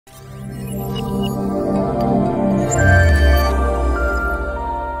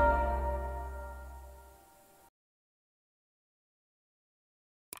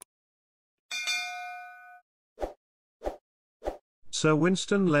Sir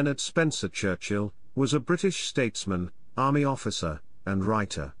Winston Leonard Spencer Churchill, was a British statesman, army officer, and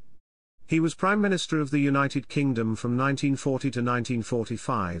writer. He was Prime Minister of the United Kingdom from 1940 to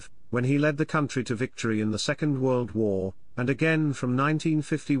 1945, when he led the country to victory in the Second World War, and again from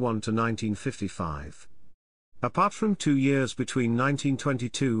 1951 to 1955. Apart from 2 years between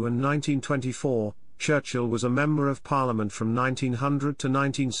 1922 and 1924, Churchill was a Member of Parliament from 1900 to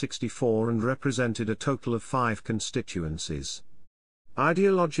 1964 and represented a total of 5 constituencies.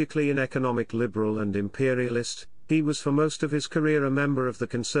 Ideologically an economic liberal and imperialist, he was for most of his career a member of the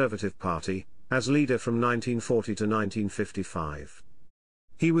Conservative Party, as leader from 1940 to 1955.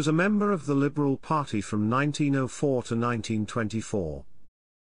 He was a member of the Liberal Party from 1904 to 1924.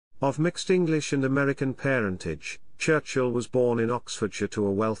 Of mixed English and American parentage, Churchill was born in Oxfordshire to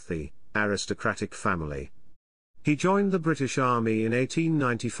a wealthy, aristocratic family. He joined the British Army in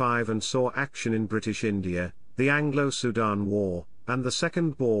 1895 and saw action in British India, the Anglo-Sudan War, and the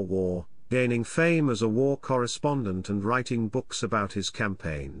Second Boer War, gaining fame as a war correspondent and writing books about his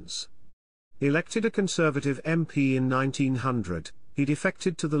campaigns. Elected a Conservative MP in 1900, he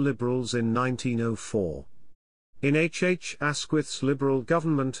defected to the Liberals in 1904. In H. H. Asquith's Liberal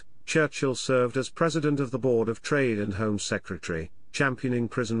government, Churchill served as President of the Board of Trade and Home Secretary, championing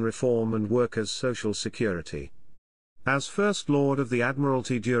prison reform and workers' social security. As First Lord of the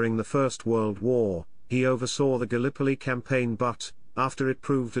Admiralty during the First World War, he oversaw the Gallipoli campaign but, after it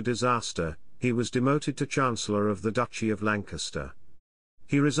proved a disaster, he was demoted to Chancellor of the Duchy of Lancaster.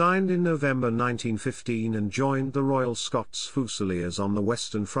 He resigned in November 1915 and joined the Royal Scots Fusiliers on the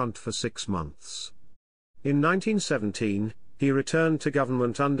Western Front for 6 months. In 1917, he returned to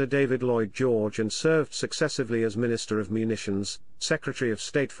government under David Lloyd George and served successively as Minister of Munitions, Secretary of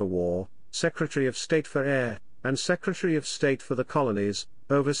State for War, Secretary of State for Air, and Secretary of State for the Colonies,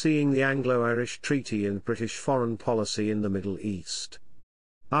 overseeing the Anglo-Irish Treaty and British foreign policy in the Middle East.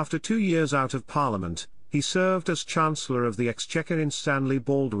 After 2 years out of Parliament, he served as Chancellor of the Exchequer in Stanley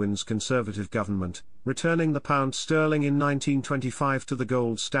Baldwin's Conservative government, returning the pound sterling in 1925 to the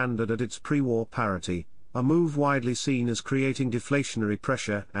gold standard at its pre-war parity, a move widely seen as creating deflationary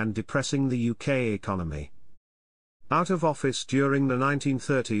pressure and depressing the UK economy. Out of office during the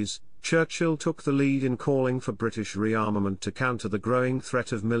 1930s, Churchill took the lead in calling for British rearmament to counter the growing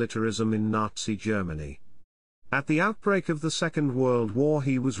threat of militarism in Nazi Germany. At the outbreak of the Second World War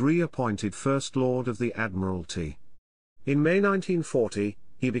he was reappointed First Lord of the Admiralty. In May 1940,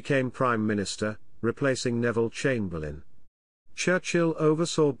 he became Prime Minister, replacing Neville Chamberlain. Churchill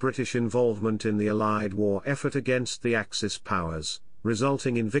oversaw British involvement in the Allied war effort against the Axis powers,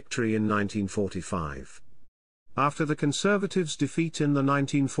 resulting in victory in 1945. After the Conservatives' defeat in the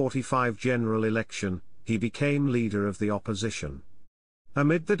 1945 general election, he became leader of the opposition.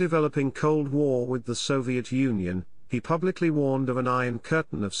 Amid the developing Cold War with the Soviet Union, he publicly warned of an Iron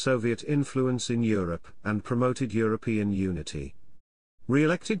Curtain of Soviet influence in Europe and promoted European unity.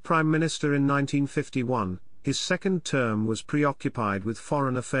 Re-elected Prime Minister in 1951, his second term was preoccupied with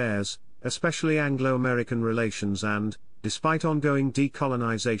foreign affairs, especially Anglo-American relations and, despite ongoing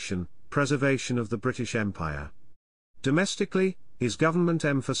decolonization, preservation of the British Empire. Domestically, his government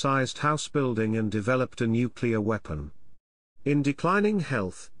emphasized house building and developed a nuclear weapon. In declining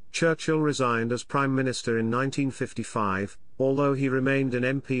health, Churchill resigned as Prime Minister in 1955, although he remained an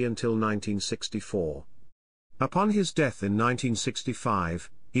MP until 1964. Upon his death in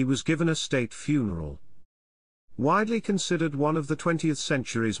 1965, he was given a state funeral. Widely considered one of the 20th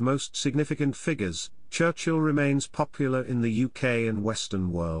century's most significant figures, Churchill remains popular in the UK and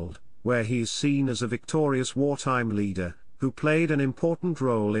Western world, where he is seen as a victorious wartime leader, who played an important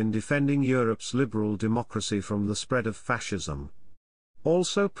role in defending Europe's liberal democracy from the spread of fascism.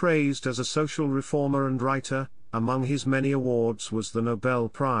 Also praised as a social reformer and writer, among his many awards was the Nobel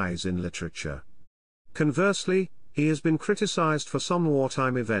Prize in Literature. Conversely, he has been criticized for some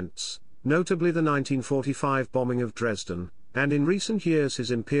wartime events, notably the 1945 bombing of Dresden, and in recent years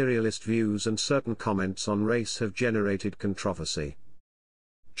his imperialist views and certain comments on race have generated controversy.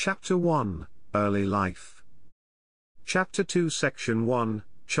 Chapter 1, Early Life. Chapter 2 Section 1,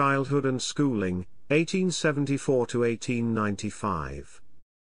 Childhood and Schooling, 1874 to 1895.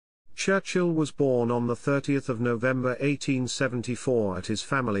 Churchill was born on the 30th of November 1874 at his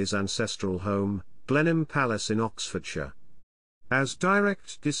family's ancestral home, Blenheim Palace in Oxfordshire. As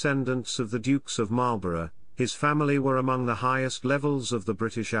direct descendants of the Dukes of Marlborough, his family were among the highest levels of the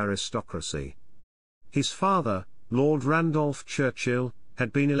British aristocracy. His father, Lord Randolph Churchill,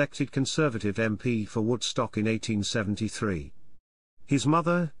 had been elected Conservative MP for Woodstock in 1873. His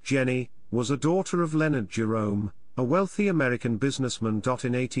mother, Jenny, was a daughter of Leonard Jerome, a wealthy American businessman. In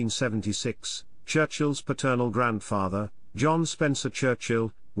 1876, Churchill's paternal grandfather, John Spencer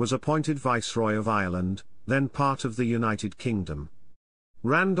Churchill, was appointed Viceroy of Ireland, then part of the United Kingdom.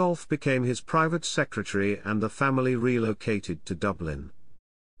 Randolph became his private secretary and the family relocated to Dublin.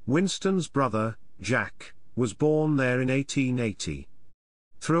 Winston's brother, Jack, was born there in 1880.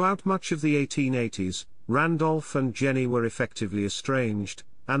 Throughout much of the 1880s, Randolph and Jenny were effectively estranged,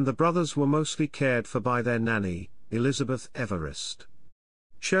 and the brothers were mostly cared for by their nanny, Elizabeth Everest.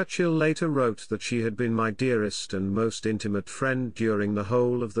 Churchill later wrote that she had been my dearest and most intimate friend during the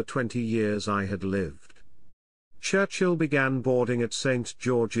whole of the 20 years I had lived. Churchill began boarding at St.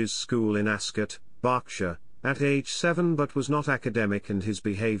 George's School in Ascot, Berkshire, at age 7 but was not academic and his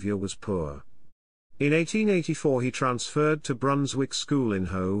behaviour was poor. In 1884 he transferred to Brunswick School in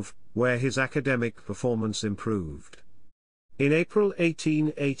Hove, where his academic performance improved. In April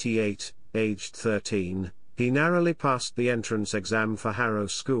 1888, aged 13, he narrowly passed the entrance exam for Harrow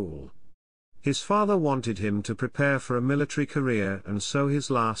School. His father wanted him to prepare for a military career and so his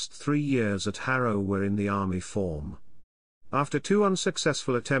last 3 years at Harrow were in the army form. After 2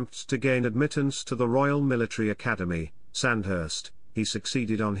 unsuccessful attempts to gain admittance to the Royal Military Academy, Sandhurst, he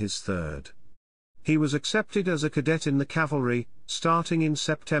succeeded on his 3rd. He was accepted as a cadet in the cavalry, starting in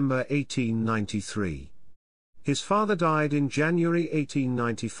September 1893. His father died in January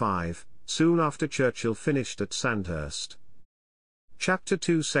 1895, soon after Churchill finished at Sandhurst. Chapter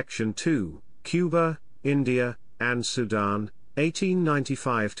 2 Section 2, Cuba, India, and Sudan,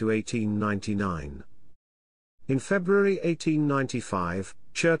 1895 to 1899. In February 1895,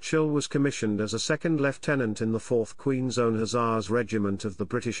 Churchill was commissioned as a second lieutenant in the 4th Queen's Own Hussars Regiment of the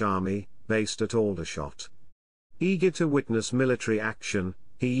British Army, based at Aldershot. Eager to witness military action,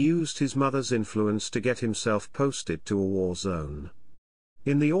 he used his mother's influence to get himself posted to a war zone.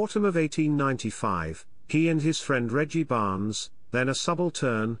 In the autumn of 1895, he and his friend Reggie Barnes, then a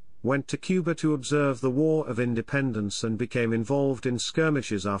subaltern, went to Cuba to observe the War of Independence and became involved in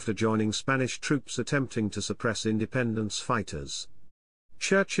skirmishes after joining Spanish troops attempting to suppress independence fighters.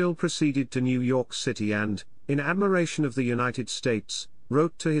 Churchill proceeded to New York City and, in admiration of the United States,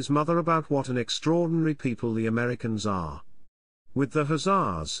 wrote to his mother about what an extraordinary people the Americans are. With the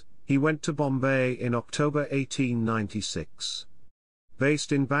Hussars, he went to Bombay in October 1896.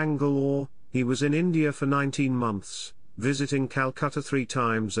 Based in Bangalore, he was in India for 19 months, visiting Calcutta 3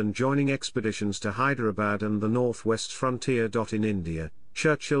 times and joining expeditions to Hyderabad and the northwest frontier. In India,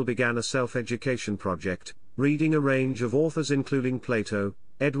 Churchill began a self-education project, reading a range of authors including Plato,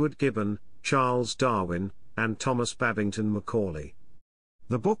 Edward Gibbon, Charles Darwin, and Thomas Babington Macaulay.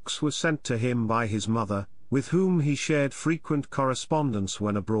 The books were sent to him by his mother, with whom he shared frequent correspondence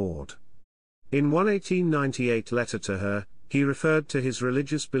when abroad. In one 1898 letter to her, he referred to his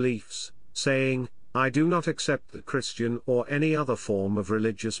religious beliefs, saying, "I do not accept the Christian or any other form of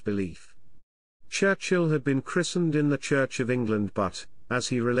religious belief." Churchill had been christened in the Church of England but, as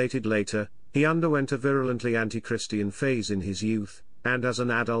he related later, he underwent a virulently anti-Christian phase in his youth, and as an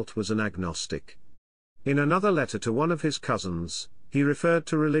adult was an agnostic. In another letter to one of his cousins, he referred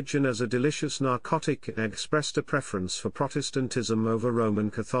to religion as a delicious narcotic and expressed a preference for Protestantism over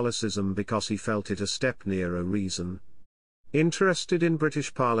Roman Catholicism because he felt it a step nearer reason. Interested in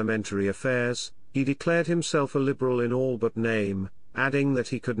British parliamentary affairs, he declared himself a liberal in all but name, adding that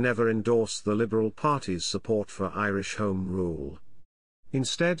he could never endorse the Liberal Party's support for Irish Home Rule.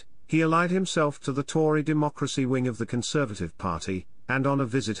 Instead, he allied himself to the Tory democracy wing of the Conservative Party, and on a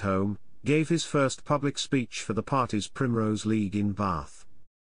visit home, gave his first public speech for the party's Primrose League in Bath.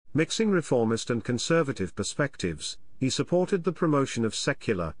 Mixing reformist and conservative perspectives, he supported the promotion of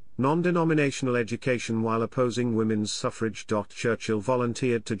secular, non-denominational education while opposing women's suffrage. Churchill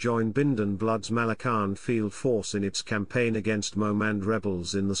volunteered to join Bindon Blood's Malakand Field Force in its campaign against Mohmand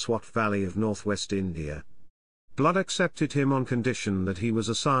rebels in the Swat Valley of northwest India. Blood accepted him on condition that he was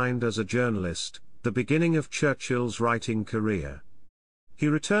assigned as a journalist, the beginning of Churchill's writing career. He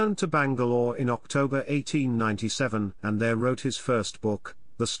returned to Bangalore in October 1897 and there wrote his first book,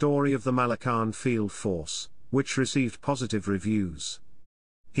 The Story of the Malakand Field Force, which received positive reviews.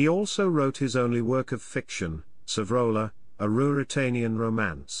 He also wrote his only work of fiction, Savrola, a Ruritanian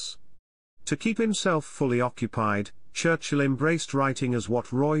romance. To keep himself fully occupied, Churchill embraced writing as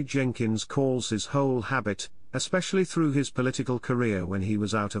what Roy Jenkins calls his whole habit, especially through his political career when he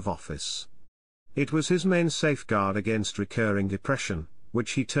was out of office. It was his main safeguard against recurring depression,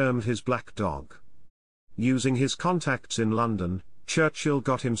 which he termed his black dog. Using his contacts in London, Churchill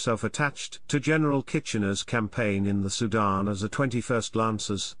got himself attached to General Kitchener's campaign in the Sudan as a 21st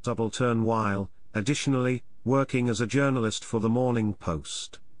Lancers subaltern while, additionally, working as a journalist for the Morning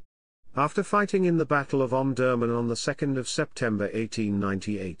Post. After fighting in the Battle of Omdurman on the 2nd of September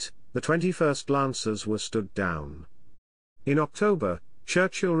 1898, the 21st Lancers were stood down. In October,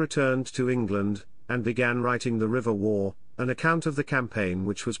 Churchill returned to England, and began writing The River War, an account of the campaign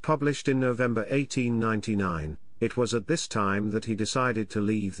which was published in November 1899. It was at this time that he decided to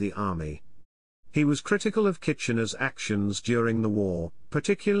leave the army. He was critical of Kitchener's actions during the war,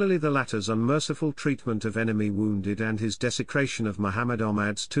 particularly the latter's unmerciful treatment of enemy wounded and his desecration of Muhammad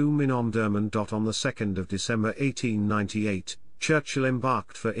Ahmad's tomb in Omdurman. On the 2nd of December 1898, Churchill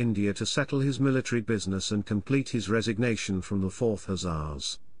embarked for India to settle his military business and complete his resignation from the 4th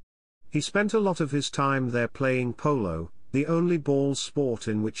Hussars. He spent a lot of his time there playing polo, the only ball sport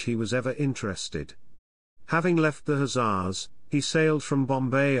in which he was ever interested. Having left the Hussars, he sailed from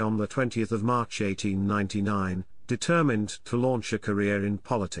Bombay on the 20th of March 1899, determined to launch a career in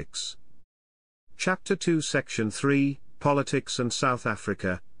politics. Chapter 2 Section 3, Politics and South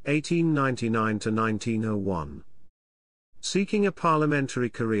Africa, 1899 to 1901. Seeking a parliamentary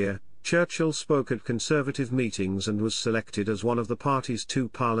career, Churchill spoke at Conservative meetings and was selected as one of the party's 2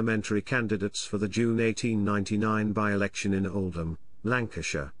 parliamentary candidates for the June 1899 by-election in Oldham,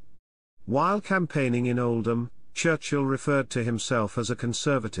 Lancashire. While campaigning in Oldham, Churchill referred to himself as a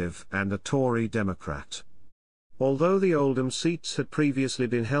Conservative and a Tory Democrat. Although the Oldham seats had previously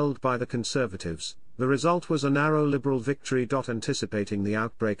been held by the Conservatives, the result was a narrow Liberal victory. Anticipating the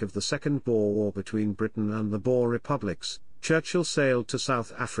outbreak of the Second Boer War between Britain and the Boer republics, Churchill sailed to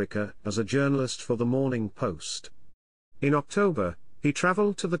South Africa as a journalist for the Morning Post. In October, he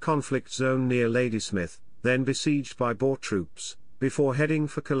travelled to the conflict zone near Ladysmith, then besieged by Boer troops, before heading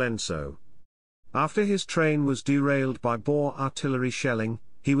for Colenso. After his train was derailed by Boer artillery shelling,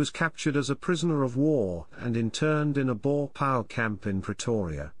 he was captured as a prisoner of war and interned in a Boer power camp in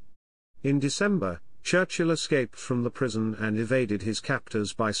Pretoria. In December, Churchill escaped from the prison and evaded his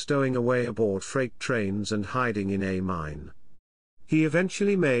captors by stowing away aboard freight trains and hiding in a mine. He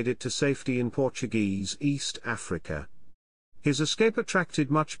eventually made it to safety in Portuguese East Africa. His escape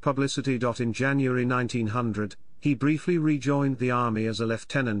attracted much publicity. In January 1900, he briefly rejoined the army as a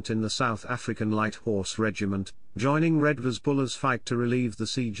lieutenant in the South African Light Horse Regiment, joining Redvers Buller's fight to relieve the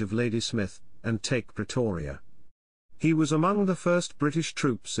siege of Ladysmith and take Pretoria. He was among the first British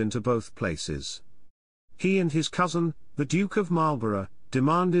troops into both places. He and his cousin, the Duke of Marlborough,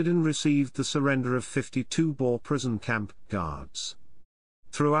 demanded and received the surrender of 52 Boer prison camp guards.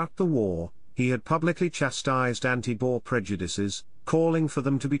 Throughout the war, he had publicly chastised anti-Boer prejudices, calling for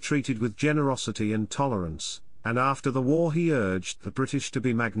them to be treated with generosity and tolerance, and after the war he urged the British to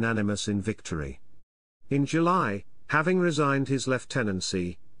be magnanimous in victory. In July, having resigned his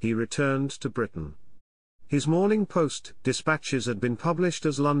lieutenancy, he returned to Britain. His Morning Post dispatches had been published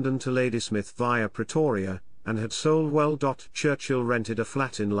as London to Ladysmith via Pretoria, and had sold well. Churchill rented a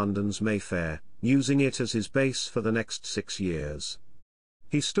flat in London's Mayfair, using it as his base for the next 6 years.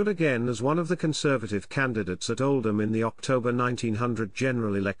 He stood again as one of the Conservative candidates at Oldham in the October 1900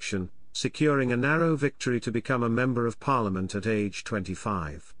 general election, securing a narrow victory to become a Member of Parliament at age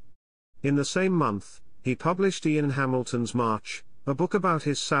 25. In the same month, he published Ian Hamilton's March, a book about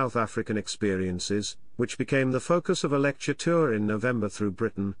his South African experiences, which became the focus of a lecture tour in November through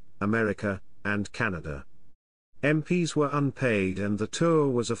Britain, America, and Canada. MPs were unpaid and the tour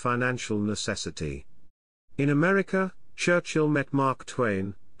was a financial necessity. In America, Churchill met Mark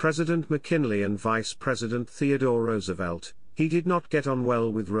Twain, President McKinley and Vice President Theodore Roosevelt. He did not get on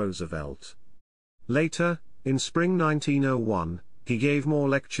well with Roosevelt. Later, in spring 1901, he gave more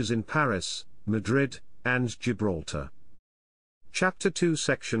lectures in Paris, Madrid, and Gibraltar. Chapter 2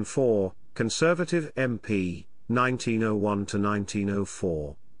 Section 4, Conservative MP, 1901 to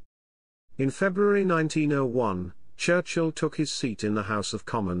 1904. In February 1901, Churchill took his seat in the House of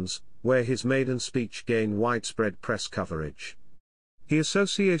Commons, where his maiden speech gained widespread press coverage. He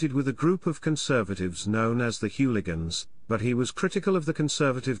associated with a group of conservatives known as the Hooligans, but he was critical of the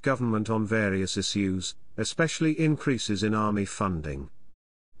Conservative government on various issues, especially increases in army funding.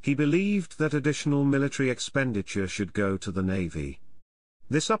 He believed that additional military expenditure should go to the Navy.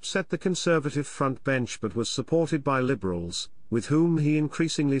 This upset the Conservative front bench but was supported by Liberals, with whom he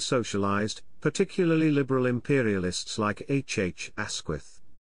increasingly socialized, particularly liberal imperialists like H. Asquith.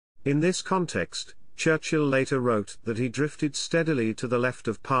 In this context, Churchill later wrote that he drifted steadily to the left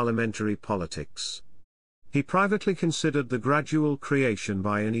of parliamentary politics. He privately considered the gradual creation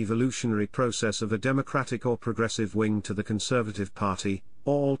by an evolutionary process of a democratic or progressive wing to the Conservative Party,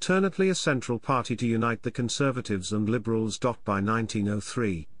 or alternately a central party to unite the Conservatives and Liberals. By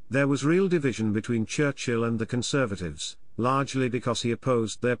 1903, there was real division between Churchill and the Conservatives, largely because he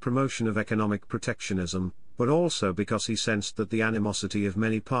opposed their promotion of economic protectionism, but also because he sensed that the animosity of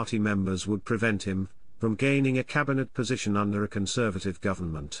many party members would prevent him from gaining a cabinet position under a Conservative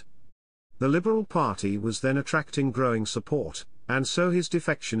government. The Liberal Party was then attracting growing support, and so his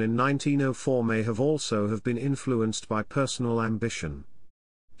defection in 1904 may have also been influenced by personal ambition.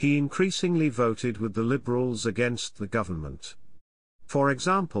 He increasingly voted with the Liberals against the government. For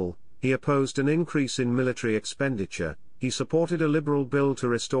example, he opposed an increase in military expenditure, he supported a Liberal bill to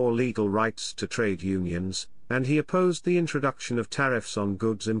restore legal rights to trade unions, and he opposed the introduction of tariffs on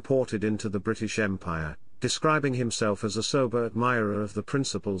goods imported into the British Empire, describing himself as a sober admirer of the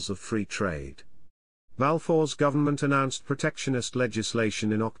principles of free trade. Balfour's government announced protectionist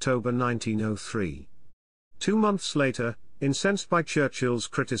legislation in October 1903. 2 months later, incensed by Churchill's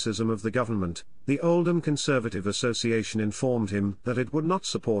criticism of the government, the Oldham Conservative Association informed him that it would not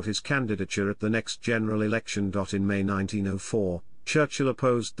support his candidature at the next general election. In May 1904, Churchill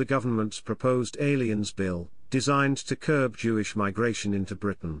opposed the government's proposed Aliens Bill, designed to curb Jewish migration into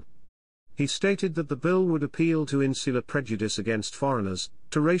Britain. He stated that the bill would appeal to insular prejudice against foreigners,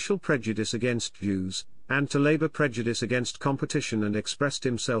 to racial prejudice against Jews, and to labor prejudice against competition, and expressed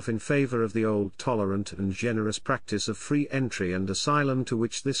himself in favor of the old tolerant and generous practice of free entry and asylum to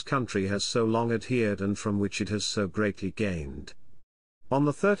which this country has so long adhered and from which it has so greatly gained. On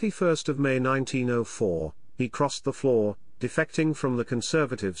the 31st of May 1904, he crossed the floor, defecting from the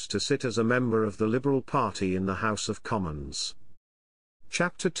Conservatives to sit as a member of the Liberal Party in the House of Commons.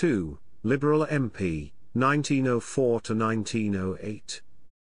 Chapter 2, Liberal MP, 1904 to 1908.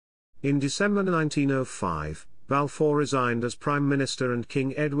 In December 1905, Balfour resigned as Prime Minister and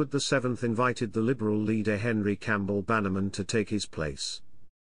King Edward VII invited the Liberal leader Henry Campbell Bannerman to take his place.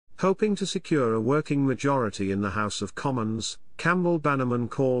 Hoping to secure a working majority in the House of Commons, Campbell Bannerman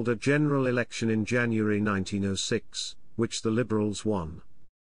called a general election in January 1906, which the Liberals won.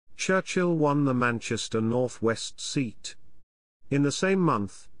 Churchill won the Manchester North West seat. In the same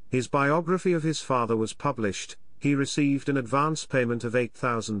month, his biography of his father was published. He received an advance payment of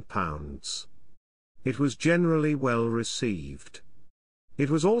 £8,000. It was generally well received. It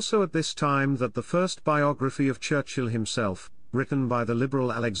was also at this time that the first biography of Churchill himself, written by the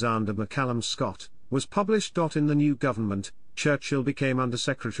Liberal Alexander McCallum Scott, was published. In the new government, Churchill became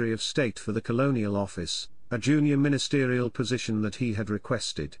Under-Secretary of State for the Colonial Office, a junior ministerial position that he had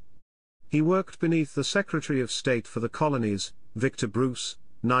requested. He worked beneath the Secretary of State for the Colonies, Victor Bruce,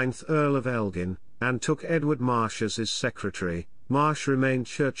 9th Earl of Elgin, and took Edward Marsh as his secretary. Marsh remained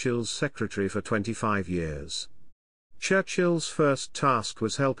Churchill's secretary for 25 years. Churchill's first task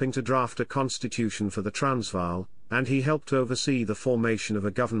was helping to draft a constitution for the Transvaal, and he helped oversee the formation of a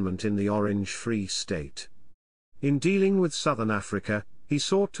government in the Orange Free State. In dealing with Southern Africa, he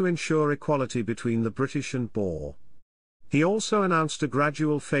sought to ensure equality between the British and Boer. He also announced a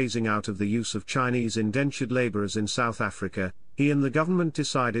gradual phasing out of the use of Chinese indentured laborers in South Africa. He and the government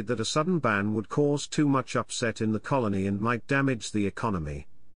decided that a sudden ban would cause too much upset in the colony and might damage the economy.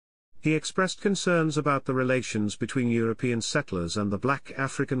 He expressed concerns about the relations between European settlers and the black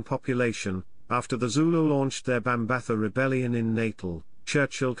African population. After the Zulu launched their Bambatha rebellion in Natal,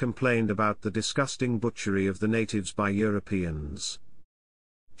 Churchill complained about the disgusting butchery of the natives by Europeans.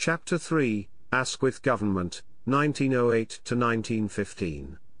 Chapter 3, Asquith Government, 1908 to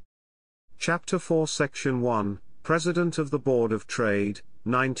 1915. Chapter 4 Section 1, President of the Board of Trade,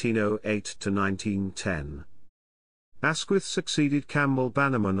 1908 to 1910. Asquith succeeded Campbell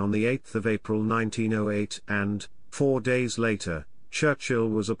Bannerman on the 8th of April 1908 and, 4 days later, Churchill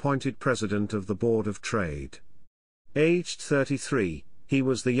was appointed President of the Board of Trade. Aged 33, he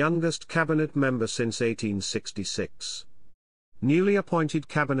was the youngest cabinet member since 1866. Newly appointed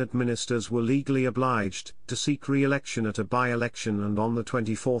cabinet ministers were legally obliged to seek re-election at a by-election, and on the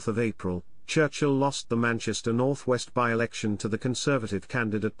 24th of April, Churchill lost the Manchester North West by-election to the Conservative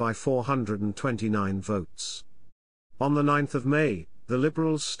candidate by 429 votes. On the 9th of May, the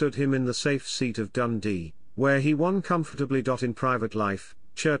Liberals stood him in the safe seat of Dundee, where he won comfortably. In private life,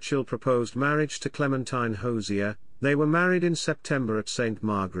 Churchill proposed marriage to Clementine Hosier. They were married in September at St.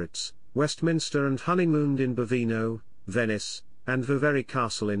 Margaret's, Westminster, and honeymooned in Bovino, Venice, and Vevey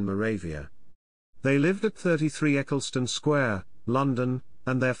Castle in Moravia. They lived at 33 Eccleston Square, London,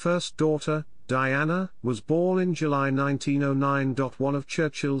 and their first daughter, Diana, was born in July 1909. One of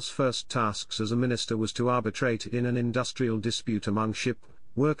Churchill's first tasks as a minister was to arbitrate in an industrial dispute among ship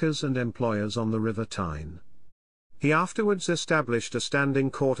workers and employers on the River Tyne. He afterwards established a standing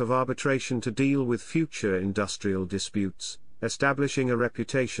court of arbitration to deal with future industrial disputes, establishing a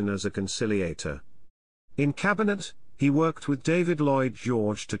reputation as a conciliator. In cabinet, he worked with David Lloyd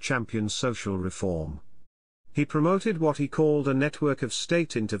George to champion social reform. He promoted what he called a network of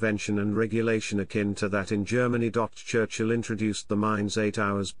state intervention and regulation akin to that in Germany. Churchill introduced the Mines 8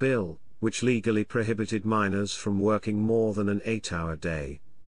 Hours Bill, which legally prohibited miners from working more than an 8-hour day.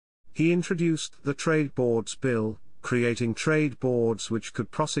 He introduced the Trade Boards Bill, creating trade boards which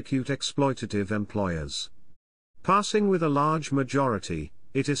could prosecute exploitative employers. Passing with a large majority,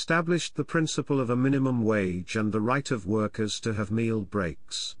 it established the principle of a minimum wage and the right of workers to have meal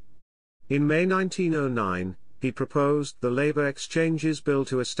breaks. In May 1909, he proposed the Labour Exchanges Bill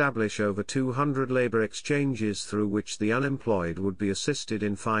to establish over 200 labour exchanges through which the unemployed would be assisted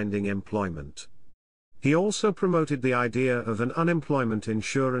in finding employment. He also promoted the idea of an unemployment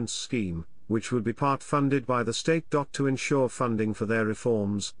insurance scheme, which would be part funded by the state. To ensure funding for their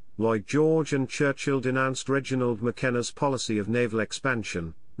reforms, Lloyd George and Churchill denounced Reginald McKenna's policy of naval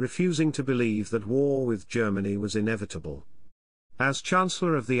expansion, refusing to believe that war with Germany was inevitable. As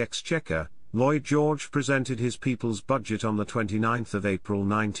Chancellor of the Exchequer, Lloyd George presented his People's Budget on the 29th of April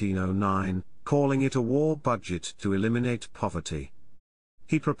 1909, calling it a war budget to eliminate poverty.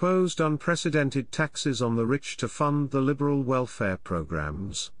 He proposed unprecedented taxes on the rich to fund the liberal welfare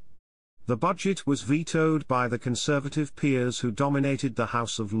programs. The budget was vetoed by the Conservative peers who dominated the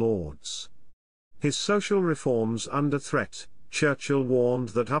House of Lords. His social reforms under threat, Churchill warned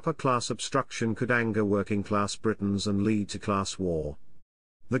that upper-class obstruction could anger working-class Britons and lead to class war.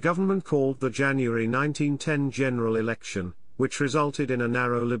 The government called the January 1910 general election, which resulted in a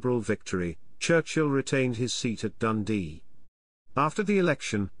narrow Liberal victory. Churchill retained his seat at Dundee. After the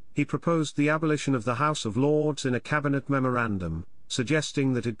election, he proposed the abolition of the House of Lords in a cabinet memorandum,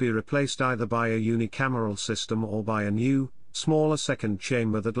 suggesting that it be replaced either by a unicameral system or by a new, smaller second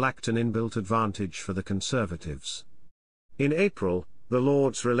chamber that lacked an inbuilt advantage for the Conservatives. In April, the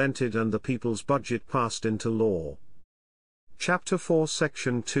Lords relented and the People's Budget passed into law. Chapter 4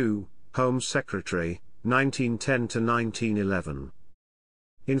 Section 2, Home Secretary, 1910 to 1911.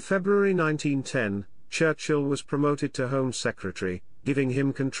 In February 1910, Churchill was promoted to Home Secretary, giving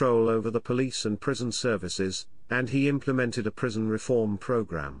him control over the police and prison services, and he implemented a prison reform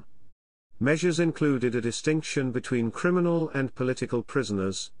program. Measures included a distinction between criminal and political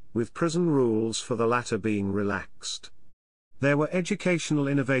prisoners, with prison rules for the latter being relaxed. There were educational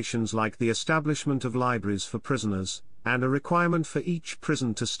innovations like the establishment of libraries for prisoners, and a requirement for each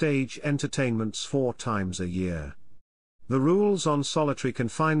prison to stage entertainments 4 times a year. The rules on solitary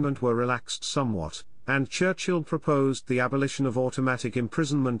confinement were relaxed somewhat, and Churchill proposed the abolition of automatic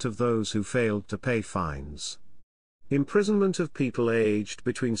imprisonment of those who failed to pay fines. Imprisonment of people aged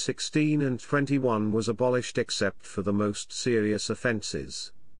between 16 and 21 was abolished except for the most serious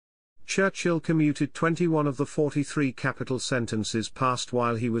offences. Churchill commuted 21 of the 43 capital sentences passed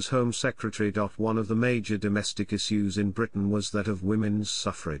while he was Home Secretary. One of the major domestic issues in Britain was that of women's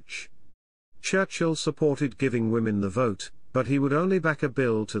suffrage. Churchill supported giving women the vote, but he would only back a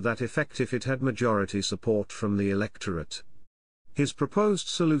bill to that effect if it had majority support from the electorate. His proposed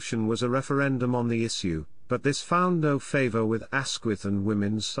solution was a referendum on the issue, but this found no favour with Asquith and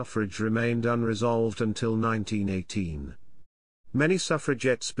women's suffrage remained unresolved until 1918. Many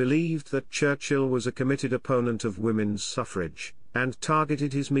suffragettes believed that Churchill was a committed opponent of women's suffrage, and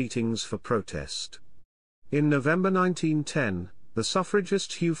targeted his meetings for protest. In November 1910, the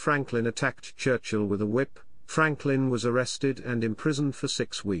suffragist Hugh Franklin attacked Churchill with a whip. Franklin was arrested and imprisoned for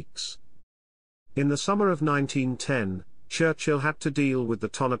 6 weeks. In the summer of 1910, Churchill had to deal with the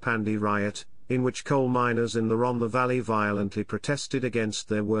Tonypandy riot, in which coal miners in the Rhondda Valley violently protested against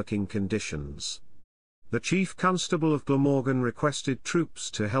their working conditions. The Chief Constable of Glamorgan requested troops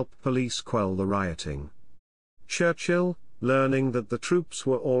to help police quell the rioting. Churchill, learning that the troops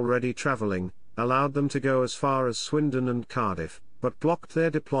were already travelling, allowed them to go as far as Swindon and Cardiff, but blocked their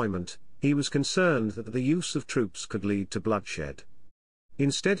deployment. He was concerned that the use of troops could lead to bloodshed.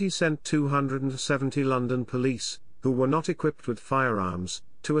 Instead he sent 270 London police, who were not equipped with firearms,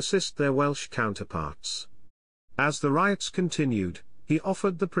 to assist their Welsh counterparts. As the riots continued, he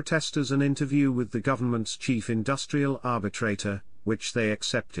offered the protesters an interview with the government's chief industrial arbitrator, which they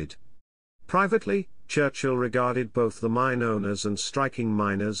accepted. Privately, Churchill regarded both the mine owners and striking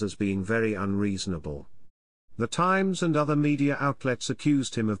miners as being very unreasonable. The Times and other media outlets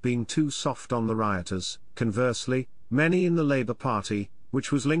accused him of being too soft on the rioters. Conversely, many in the Labour Party,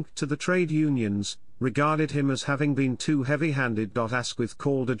 which was linked to the trade unions, regarded him as having been too heavy-handed. Asquith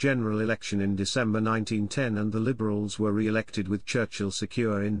called a general election in December 1910 and the Liberals were re-elected with Churchill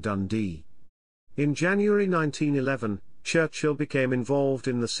secure in Dundee. In January 1911, Churchill became involved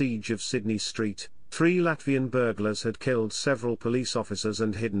in the siege of Sydney Street. 3 Latvian burglars had killed several police officers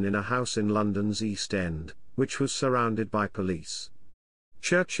and hidden in a house in London's East End, which was surrounded by police.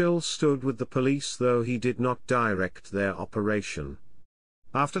 Churchill stood with the police though he did not direct their operation.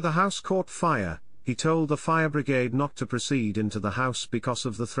 After the house caught fire, he told the fire brigade not to proceed into the house because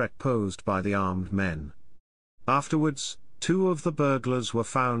of the threat posed by the armed men. Afterwards, 2 of the burglars were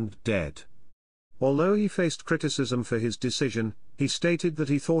found dead. Although he faced criticism for his decision, he stated that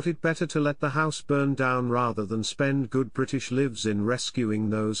he thought it better to let the house burn down rather than spend good British lives in rescuing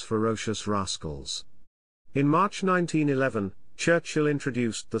those ferocious rascals. In March 1911, Churchill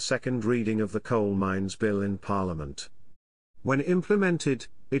introduced the second reading of the Coal Mines Bill in Parliament. When implemented,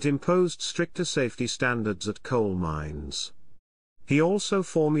 it imposed stricter safety standards at coal mines. He also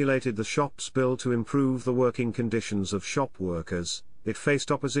formulated the Shops Bill to improve the working conditions of shop workers. It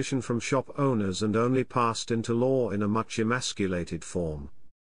faced opposition from shop owners and only passed into law in a much emasculated form.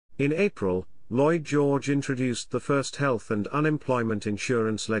 In April, Lloyd George introduced the first health and unemployment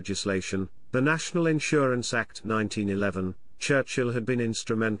insurance legislation, the National Insurance Act 1911. Churchill had been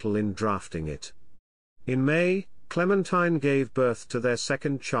instrumental in drafting it. In May, Clementine gave birth to their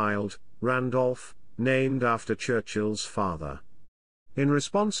second child, Randolph, named after Churchill's father. In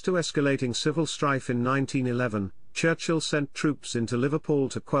response to escalating civil strife in 1911, Churchill sent troops into Liverpool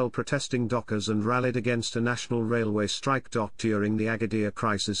to quell protesting dockers and rallied against a national railway strike. During the Agadir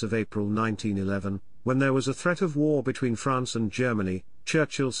crisis of April 1911, when there was a threat of war between France and Germany,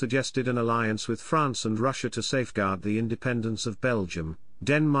 Churchill suggested an alliance with France and Russia to safeguard the independence of Belgium,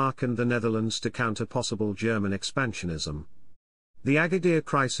 Denmark and the Netherlands to counter possible German expansionism. The Agadir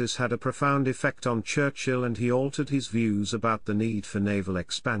crisis had a profound effect on Churchill and he altered his views about the need for naval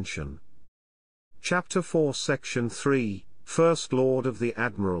expansion. Chapter 4 Section 3, First Lord of the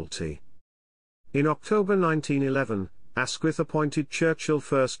Admiralty. In October 1911, Asquith appointed Churchill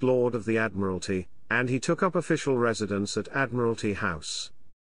First Lord of the Admiralty, and he took up official residence at Admiralty House.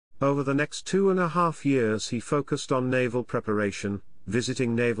 Over the next 2.5 years he focused on naval preparation,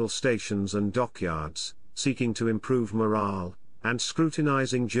 visiting naval stations and dockyards, seeking to improve morale, and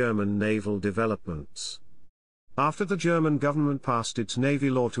scrutinizing German naval developments. After the German government passed its navy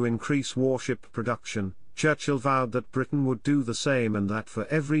law to increase warship production, Churchill vowed that Britain would do the same and that for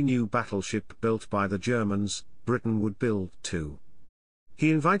every new battleship built by the Germans, Britain would build 2. He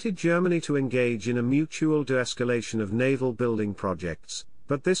invited Germany to engage in a mutual de-escalation of naval building projects,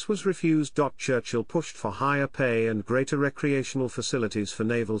 but this was refused. Churchill pushed for higher pay and greater recreational facilities for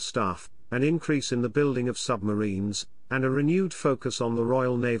naval staff, an increase in the building of submarines, and a renewed focus on the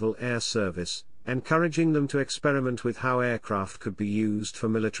Royal Naval Air Service, encouraging them to experiment with how aircraft could be used for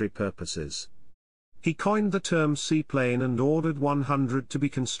military purposes. He coined the term seaplane and ordered 100 to be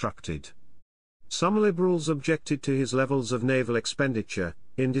constructed. Some liberals objected to his levels of naval expenditure.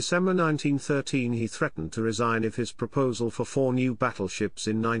 In December 1913 he threatened to resign if his proposal for 4 new battleships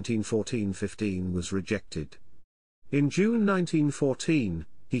in 1914-15 was rejected. In June 1914,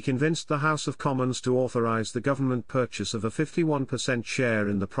 he convinced the House of Commons to authorize the government purchase of a 51% share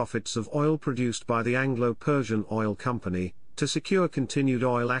in the profits of oil produced by the Anglo-Persian Oil Company, to secure continued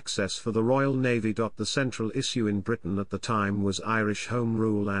oil access for the Royal Navy. The central issue in Britain at the time was Irish Home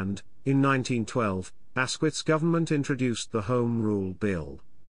Rule and, in 1912, Asquith's government introduced the Home Rule Bill.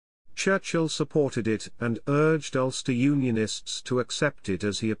 Churchill supported it and urged Ulster Unionists to accept it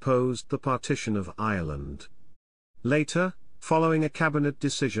as he opposed the partition of Ireland. Later, following a cabinet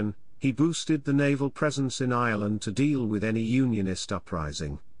decision, he boosted the naval presence in Ireland to deal with any Unionist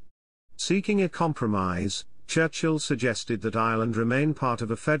uprising. Seeking a compromise, Churchill suggested that Ireland remain part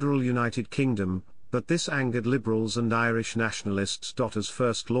of a federal United Kingdom, but this angered liberals and Irish nationalists. As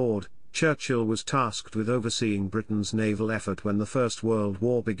First Lord, Churchill was tasked with overseeing Britain's naval effort when the First World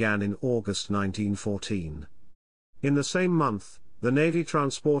War began in August 1914. In the same month, the Navy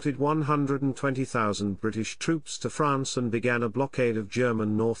transported 120,000 British troops to France and began a blockade of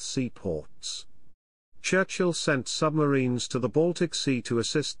German North Sea ports. Churchill sent submarines to the Baltic Sea to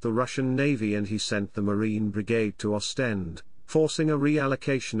assist the Russian Navy and he sent the Marine Brigade to Ostend, forcing a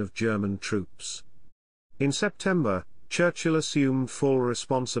reallocation of German troops. In September, Churchill assumed full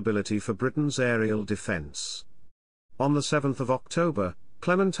responsibility for Britain's aerial defence. On the 7th of October,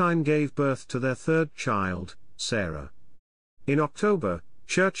 Clementine gave birth to their third child, Sarah. In October,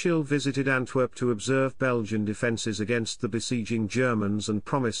 Churchill visited Antwerp to observe Belgian defences against the besieging Germans and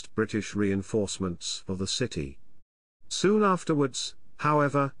promised British reinforcements for the city. Soon afterwards,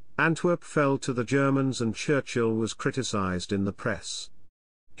 however, Antwerp fell to the Germans and Churchill was criticised in the press.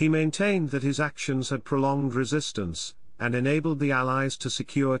 He maintained that his actions had prolonged resistance, and enabled the Allies to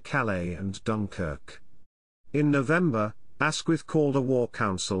secure Calais and Dunkirk. In November, Asquith called a war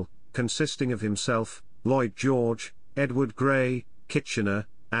council, consisting of himself, Lloyd George, Edward Grey, Kitchener,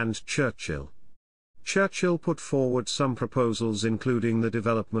 and Churchill. Churchill put forward some proposals including the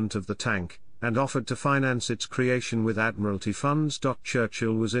development of the tank, and offered to finance its creation with Admiralty funds.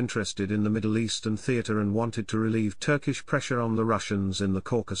 Churchill was interested in the Middle Eastern theatre and wanted to relieve Turkish pressure on the Russians in the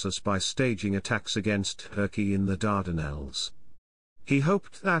Caucasus by staging attacks against Turkey in the Dardanelles. He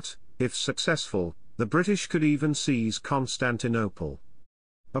hoped that, if successful, the British could even seize Constantinople.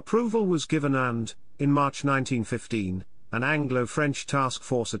 Approval was given and, in March 1915, an Anglo-French task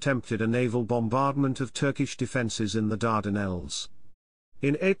force attempted a naval bombardment of Turkish defences in the Dardanelles.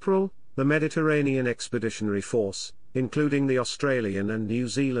 In April, the Mediterranean Expeditionary Force, including the Australian and New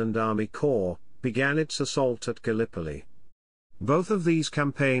Zealand Army Corps, began its assault at Gallipoli. Both of these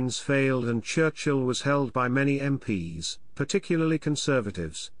campaigns failed and Churchill was held by many MPs, particularly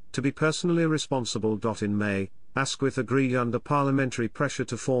Conservatives, to be personally responsible. In May, Asquith agreed under parliamentary pressure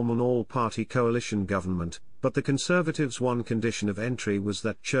to form an all-party coalition government, but the Conservatives' one condition of entry was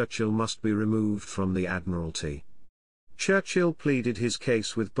that Churchill must be removed from the Admiralty. Churchill pleaded his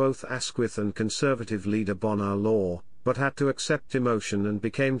case with both Asquith and Conservative leader Bonar Law, but had to accept demotion and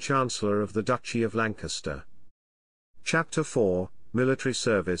became Chancellor of the Duchy of Lancaster. Chapter 4, Military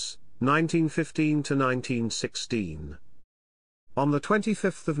Service, 1915–1916. On the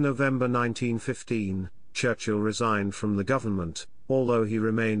 25th of November 1915, Churchill resigned from the government, although he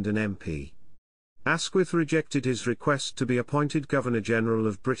remained an MP. Asquith rejected his request to be appointed Governor-General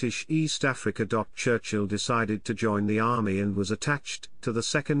of British East Africa. Churchill decided to join the army and was attached to the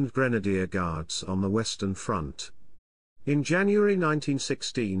 2nd Grenadier Guards on the Western Front. In January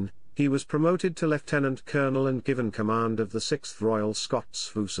 1916, he was promoted to Lieutenant Colonel and given command of the 6th Royal Scots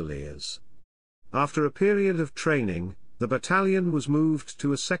Fusiliers. After a period of training, the battalion was moved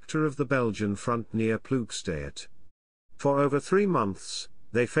to a sector of the Belgian front near Ploegsteert. For over 3 months,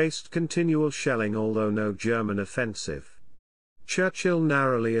 they faced continual shelling although no German offensive. Churchill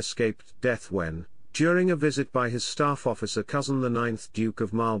narrowly escaped death when, during a visit by his staff officer cousin the 9th Duke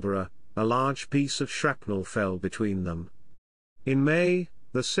of Marlborough, a large piece of shrapnel fell between them. In May,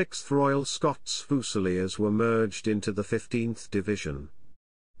 the 6th Royal Scots Fusiliers were merged into the 15th Division.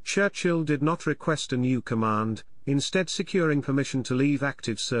 Churchill did not request a new command, instead securing permission to leave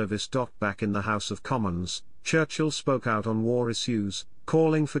active service. Back in the House of Commons, Churchill spoke out on war issues,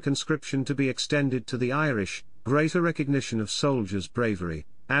 calling for conscription to be extended to the Irish, greater recognition of soldiers' bravery,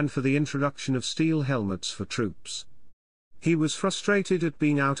 and for the introduction of steel helmets for troops. He was frustrated at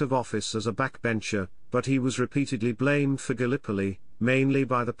being out of office as a backbencher, but he was repeatedly blamed for Gallipoli, mainly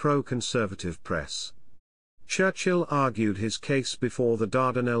by the pro-conservative press. Churchill argued his case before the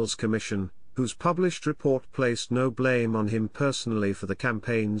Dardanelles Commission, whose published report placed no blame on him personally for the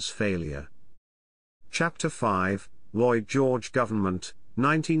campaign's failure. Chapter 5, Lloyd George Government,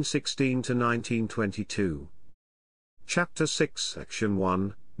 1916–1922. Chapter 6 Section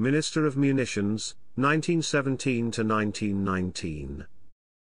 1, Minister of Munitions, 1917–1919.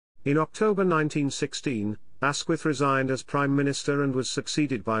 In October 1916, Asquith resigned as Prime Minister and was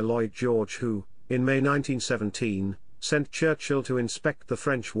succeeded by Lloyd George who, in May 1917, sent Churchill to inspect the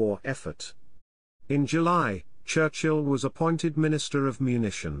French war effort. In July, Churchill was appointed Minister of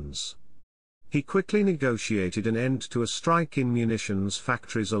Munitions. He quickly negotiated an end to a strike in munitions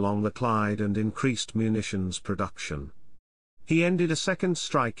factories along the Clyde and increased munitions production. He ended a second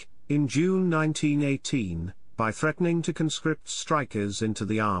strike, in June 1918, by threatening to conscript strikers into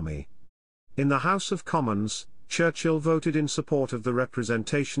the army. In the House of Commons, Churchill voted in support of the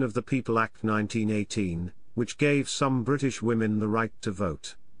Representation of the People Act 1918, which gave some British women the right to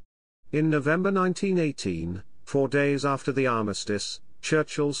vote. In November 1918, 4 days after the armistice,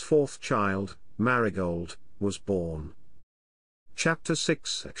 Churchill's fourth child, Marigold, was born. Chapter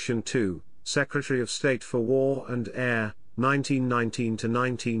 6 Section 2, Secretary of State for War and Air,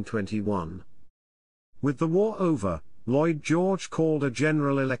 1919–1921. With the war over, Lloyd George called a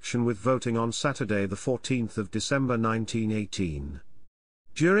general election with voting on Saturday the 14th of December 1918.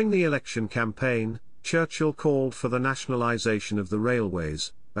 During the election campaign, Churchill called for the nationalisation of the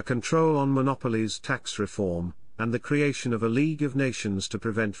railways, a control on monopolies, tax reform, and the creation of a League of Nations to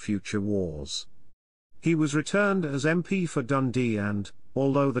prevent future wars. He was returned as MP for Dundee and,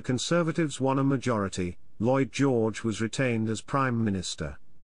 although the Conservatives won a majority, Lloyd George was retained as Prime Minister.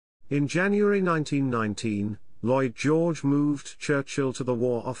 In January 1919, Lloyd George moved Churchill to the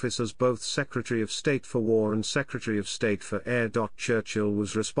War Office as both Secretary of State for War and Secretary of State for Air. Churchill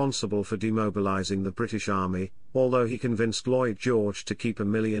was responsible for demobilising the British Army, although he convinced Lloyd George to keep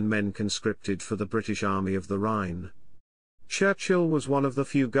 1 million men conscripted for the British Army of the Rhine. Churchill was one of the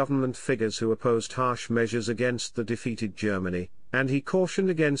few government figures who opposed harsh measures against the defeated Germany, and he cautioned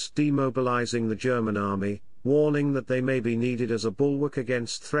against demobilising the German army, warning that they may be needed as a bulwark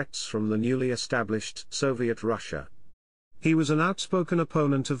against threats from the newly established Soviet Russia. He was an outspoken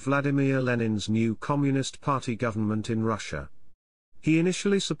opponent of Vladimir Lenin's new Communist Party government in Russia. He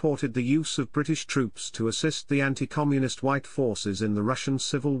initially supported the use of British troops to assist the anti-communist white forces in the Russian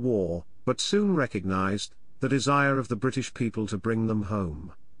Civil War, but soon recognized the desire of the British people to bring them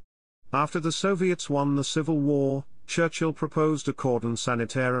home. After the Soviets won the Civil War, Churchill proposed a cordon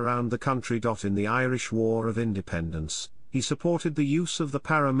sanitaire around the country. In the Irish War of Independence, he supported the use of the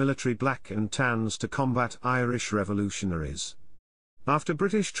paramilitary Black and Tans to combat Irish revolutionaries. After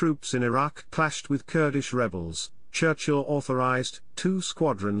British troops in Iraq clashed with Kurdish rebels, Churchill authorized 2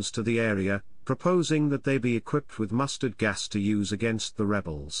 squadrons to the area, proposing that they be equipped with mustard gas to use against the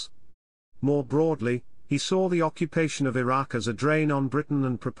rebels. More broadly, he saw the occupation of Iraq as a drain on Britain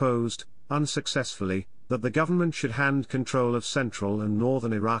and proposed, unsuccessfully, that the government should hand control of central and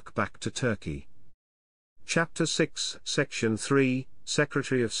northern Iraq back to Turkey. Chapter 6, Section 3,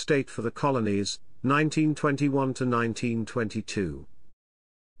 Secretary of State for the Colonies, 1921 to 1922.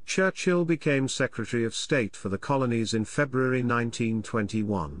 Churchill became Secretary of State for the Colonies in February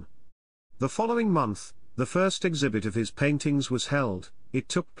 1921. The following month, the first exhibit of his paintings was held. It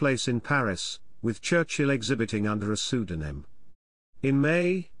took place in Paris, with Churchill exhibiting under a pseudonym. In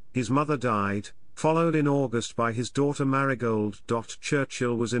May, his mother died, followed in August by his daughter Marigold.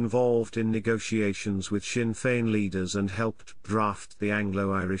 Churchill was involved in negotiations with Sinn Féin leaders and helped draft the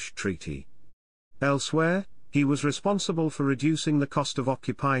Anglo-Irish Treaty. Elsewhere, he was responsible for reducing the cost of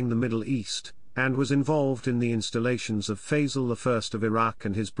occupying the Middle East, and was involved in the installations of Faisal I of Iraq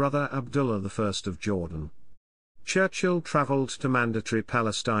and his brother Abdullah I of Jordan. Churchill travelled to Mandatory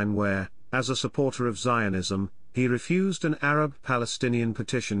Palestine where, as a supporter of Zionism, he refused an Arab-Palestinian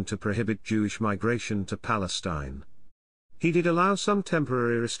petition to prohibit Jewish migration to Palestine. He did allow some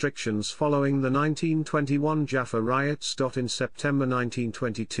temporary restrictions following the 1921 Jaffa riots. In September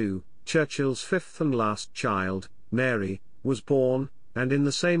 1922, Churchill's 5th and last child, Mary, was born, and in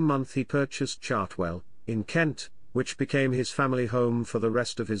the same month he purchased Chartwell, in Kent, which became his family home for the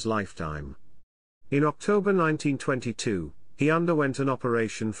rest of his lifetime. In October 1922, he underwent an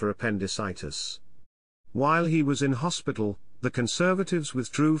operation for appendicitis. While he was in hospital, the Conservatives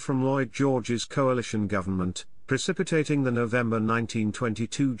withdrew from Lloyd George's coalition government, precipitating the November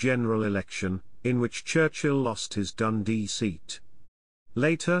 1922 general election, in which Churchill lost his Dundee seat.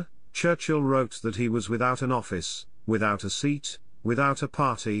 Later, Churchill wrote that he was without an office, without a seat, without a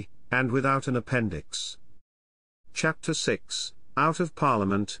party, and without an appendix. Chapter 6, Out of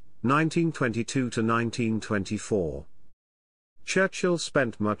Parliament, 1922 to 1924. Churchill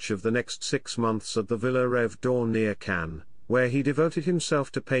spent much of the next 6 months at the Villa Rêve d'Or near Cannes, where he devoted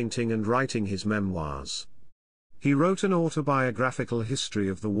himself to painting and writing his memoirs. He wrote an autobiographical history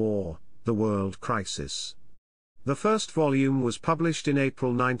of the war, The World Crisis. The first volume was published in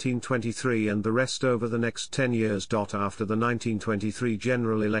April 1923 and the rest over the next 10 years. After the 1923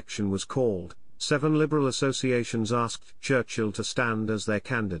 general election was called, 7 Liberal associations asked Churchill to stand as their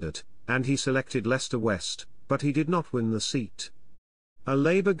candidate, and he selected Leicester West, but he did not win the seat. A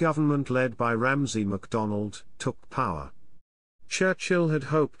Labour government led by Ramsay MacDonald took power. Churchill had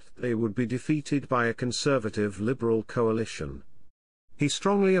hoped they would be defeated by a Conservative-Liberal coalition. He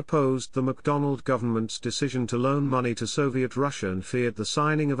strongly opposed the MacDonald government's decision to loan money to Soviet Russia and feared the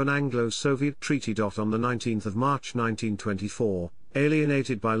signing of an Anglo-Soviet treaty. On the 19th of March 1924,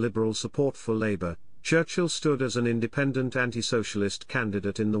 alienated by Liberal support for Labour, Churchill stood as an independent anti-socialist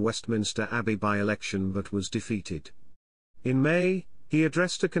candidate in the Westminster Abbey by-election but was defeated. In May, he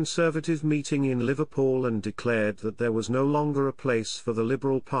addressed a Conservative meeting in Liverpool and declared that there was no longer a place for the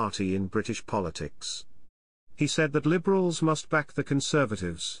Liberal Party in British politics. He said that Liberals must back the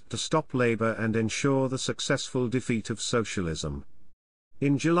Conservatives to stop Labour and ensure the successful defeat of socialism.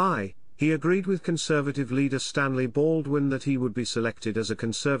 In July, he agreed with Conservative leader Stanley Baldwin that he would be selected as a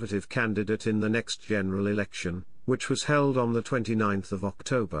Conservative candidate in the next general election, which was held on the 29th of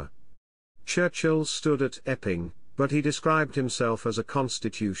October. Churchill stood at Epping, but he described himself as a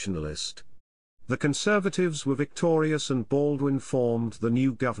constitutionalist. The Conservatives were victorious and Baldwin formed the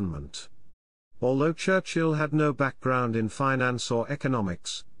new government. Although Churchill had no background in finance or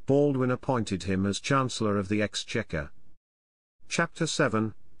economics, Baldwin appointed him as Chancellor of the Exchequer. Chapter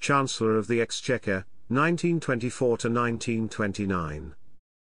 7, Chancellor of the Exchequer, 1924 to 1929.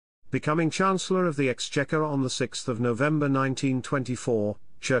 Becoming Chancellor of the Exchequer on the 6th of November 1924,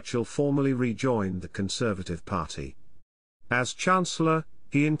 Churchill formally rejoined the Conservative Party. As Chancellor,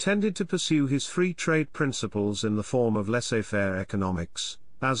 he intended to pursue his free trade principles in the form of laissez-faire economics,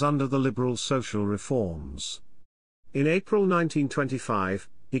 as under the liberal social reforms. In April 1925,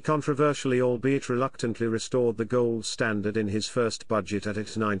 he controversially albeit reluctantly restored the gold standard in his first budget at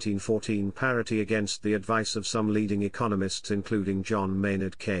its 1914 parity against the advice of some leading economists including John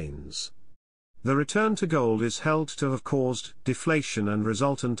Maynard Keynes. The return to gold is held to have caused deflation and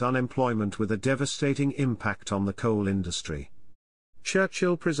resultant unemployment with a devastating impact on the coal industry.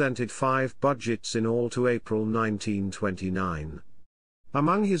 Churchill presented 5 budgets in all to April 1929.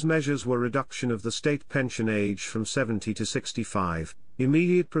 Among his measures were reduction of the state pension age from 70 to 65,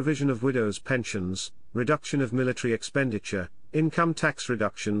 immediate provision of widows' pensions, reduction of military expenditure, income tax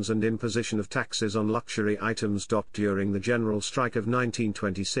reductions and imposition of taxes on luxury items. During the general strike of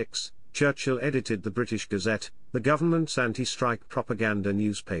 1926, Churchill edited the British Gazette, the government's anti-strike propaganda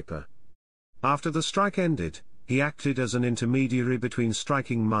newspaper. After the strike ended, he acted as an intermediary between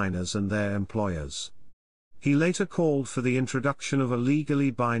striking miners and their employers. He later called for the introduction of a legally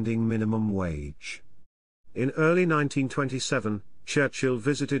binding minimum wage. In early 1927, Churchill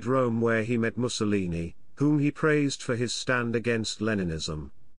visited Rome where he met Mussolini, whom he praised for his stand against Leninism.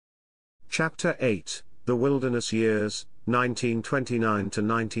 Chapter 8, The Wilderness Years, 1929 to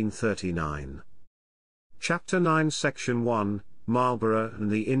 1939. Chapter 9 Section 1, Marlborough and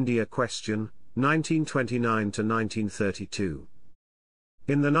the India Question, 1929 to 1932.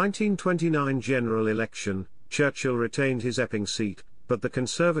 In the 1929 general election, Churchill retained his Epping seat, but the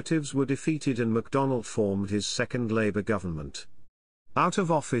Conservatives were defeated and MacDonald formed his second Labour government. Out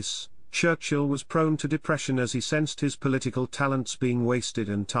of office, Churchill was prone to depression as he sensed his political talents being wasted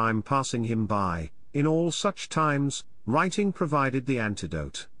and time passing him by. In all such times, writing provided the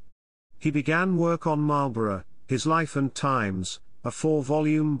antidote. He began work on Marlborough, His Life and Times, a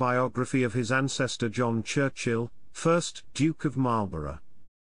 4-volume biography of his ancestor John Churchill, 1st Duke of Marlborough.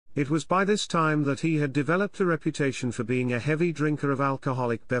 It was by this time that he had developed a reputation for being a heavy drinker of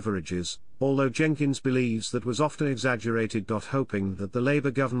alcoholic beverages, although Jenkins believes that was often exaggerated. Hoping that the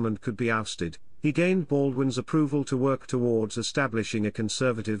Labour government could be ousted, he gained Baldwin's approval to work towards establishing a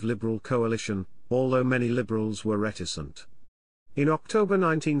Conservative-Liberal coalition, although many Liberals were reticent. In October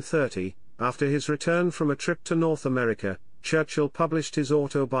 1930, after his return from a trip to North America, Churchill published his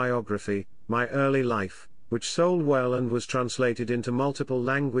autobiography, My Early Life, which sold well and was translated into multiple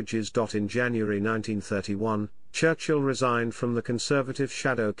languages. In January 1931, Churchill resigned from the Conservative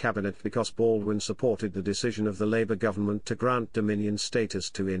shadow cabinet because Baldwin supported the decision of the Labour government to grant Dominion status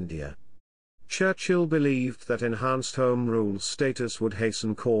to India. Churchill believed that enhanced Home Rule status would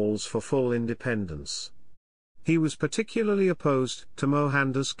hasten calls for full independence. He was particularly opposed to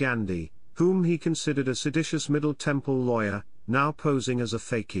Mohandas Gandhi, whom he considered a seditious Middle Temple lawyer, now posing as a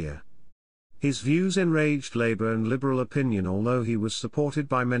fakir. His views enraged Labour and Liberal opinion, although he was supported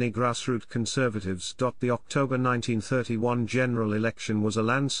by many grassroots Conservatives. The October 1931 general election was a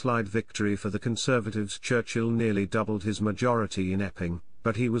landslide victory for the Conservatives. Churchill nearly doubled his majority in Epping,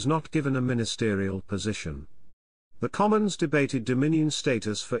 but he was not given a ministerial position. The Commons debated Dominion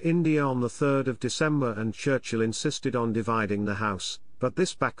status for India on the 3rd of December and Churchill insisted on dividing the House, but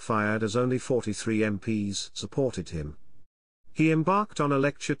this backfired as only 43 MPs supported him. He embarked on a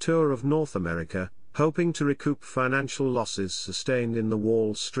lecture tour of North America, hoping to recoup financial losses sustained in the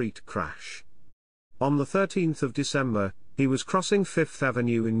Wall Street crash. On the 13th of December, he was crossing Fifth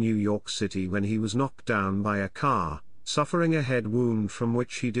Avenue in New York City when he was knocked down by a car, suffering a head wound from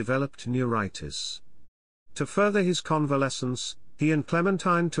which he developed neuritis. To further his convalescence, he and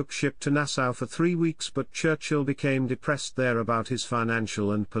Clementine took ship to Nassau for 3 weeks, but Churchill became depressed there about his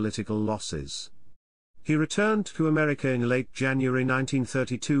financial and political losses. He returned to America in late January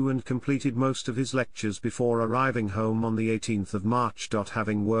 1932 and completed most of his lectures before arriving home on the 18th of March.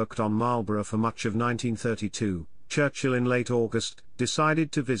 Having worked on Marlborough for much of 1932, Churchill in late August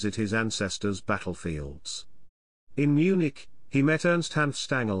decided to visit his ancestors' battlefields. In Munich, he met Ernst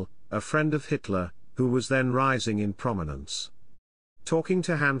Hanfstaengl, a friend of Hitler, who was then rising in prominence. Talking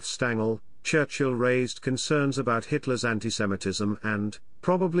to Hanfstaengl, Churchill raised concerns about Hitler's antisemitism and,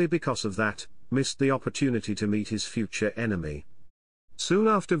 probably because of that, missed the opportunity to meet his future enemy. Soon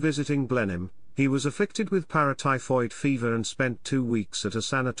after visiting Blenheim, he was afflicted with paratyphoid fever and spent 2 weeks at a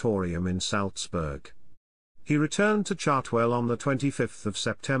sanatorium in Salzburg. He returned to Chartwell on the 25th of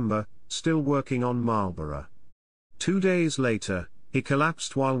September, still working on Marlborough. 2 days later, he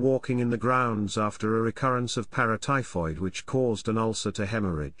collapsed while walking in the grounds after a recurrence of paratyphoid which caused an ulcer to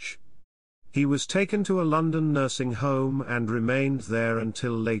hemorrhage. He was taken to a London nursing home and remained there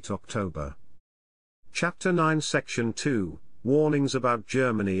until late October. Chapter 9 Section 2, Warnings about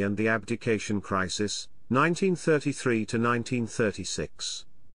Germany and the Abdication Crisis, 1933 to 1936.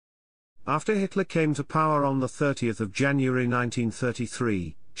 After Hitler came to power on the 30th of January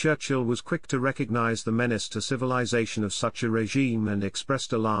 1933, Churchill was quick to recognize the menace to civilization of such a regime and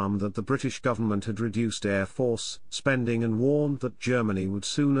expressed alarm that the British government had reduced air force spending and warned that Germany would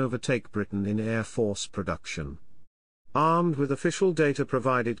soon overtake Britain in air force production. Armed with official data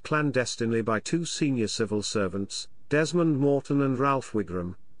provided clandestinely by two senior civil servants, Desmond Morton and Ralph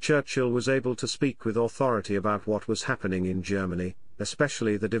Wigram, Churchill was able to speak with authority about what was happening in Germany,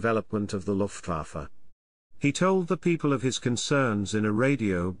 especially the development of the Luftwaffe. He told the people of his concerns in a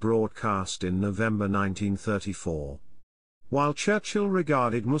radio broadcast in November 1934. While Churchill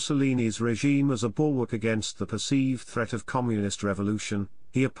regarded Mussolini's regime as a bulwark against the perceived threat of communist revolution,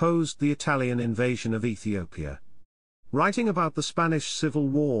 he opposed the Italian invasion of Ethiopia. Writing about the Spanish Civil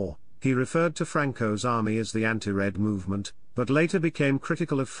War, he referred to Franco's army as the anti-Red movement, but later became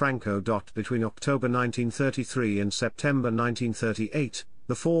critical of Franco. Between October 1933 and September 1938,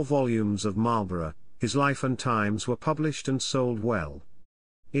 the 4 volumes of Marlborough, His Life and Times were published and sold well.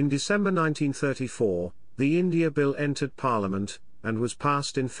 In December 1934, the India Bill entered Parliament, and was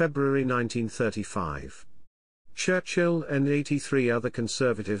passed in February 1935. Churchill and 83 other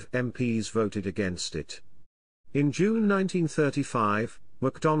Conservative MPs voted against it. In June 1935,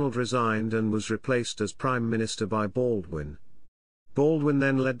 MacDonald resigned and was replaced as Prime Minister by Baldwin. Baldwin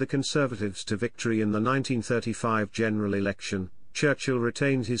then led the Conservatives to victory in the 1935 general election. Churchill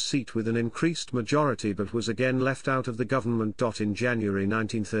retained his seat with an increased majority but was again left out of the government. In January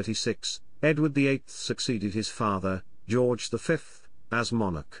 1936, Edward VIII succeeded his father, George V, as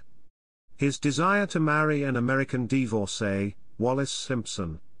monarch. His desire to marry an American divorcee, Wallis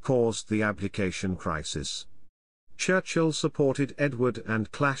Simpson, caused the abdication crisis. Churchill supported Edward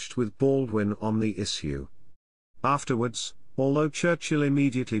and clashed with Baldwin on the issue. Afterwards, although Churchill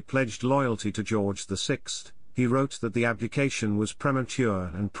immediately pledged loyalty to George VI, he wrote that the abdication was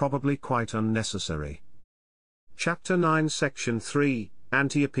premature and probably quite unnecessary. Chapter 9 Section 3,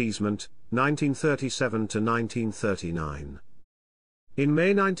 Anti-Appeasement, 1937–1939. In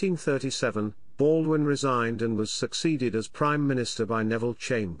May 1937, Baldwin resigned and was succeeded as Prime Minister by Neville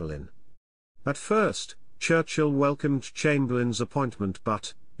Chamberlain. At first, Churchill welcomed Chamberlain's appointment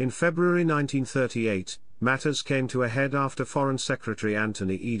but, in February 1938, matters came to a head after Foreign Secretary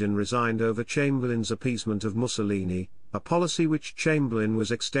Anthony Eden resigned over Chamberlain's appeasement of Mussolini, a policy which Chamberlain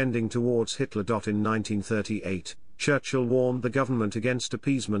was extending towards Hitler. In 1938, Churchill warned the government against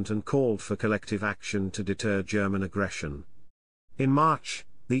appeasement and called for collective action to deter German aggression. In March,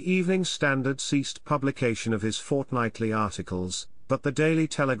 the Evening Standard ceased publication of his fortnightly articles, but the Daily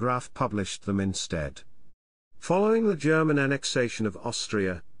Telegraph published them instead. Following the German annexation of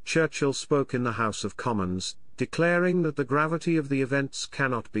Austria, Churchill spoke in the House of Commons, declaring that the gravity of the events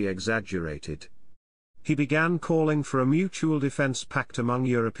cannot be exaggerated. He began calling for a mutual defense pact among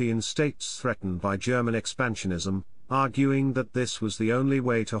European states threatened by German expansionism, arguing that this was the only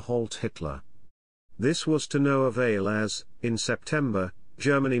way to halt Hitler. This was to no avail as, in September,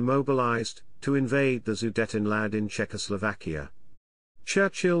 Germany mobilized to invade the Sudetenland in Czechoslovakia.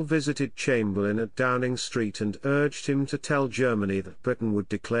 Churchill visited Chamberlain at Downing Street and urged him to tell Germany that Britain would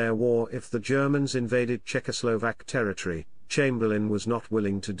declare war if the Germans invaded Czechoslovak territory. Chamberlain was not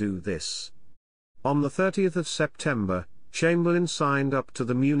willing to do this. On the 30th of September, Chamberlain signed up to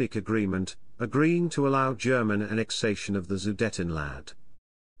the Munich Agreement, agreeing to allow German annexation of the Sudetenland.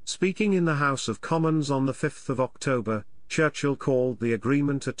 Speaking in the House of Commons on the 5th of October, Churchill called the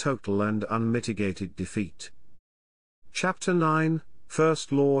agreement a total and unmitigated defeat. Chapter 9,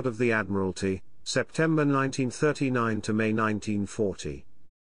 First Lord of the Admiralty, September 1939 to May 1940.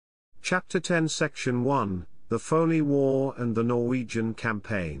 Chapter 10 Section 1, The Phoney War and the Norwegian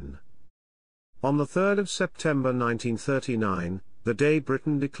Campaign. On the 3rd of September 1939, the day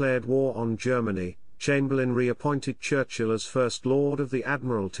Britain declared war on Germany, Chamberlain reappointed Churchill as First Lord of the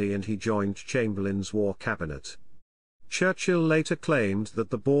Admiralty and he joined Chamberlain's war cabinet. Churchill later claimed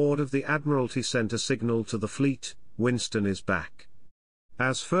that the Board of the Admiralty sent a signal to the fleet, "Winston is back."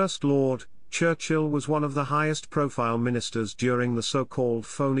 As First Lord, Churchill was one of the highest-profile ministers during the so-called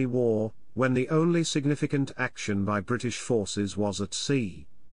Phoney War, when the only significant action by British forces was at sea.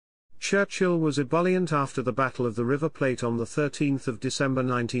 Churchill was ebullient after the Battle of the River Plate on the 13th of December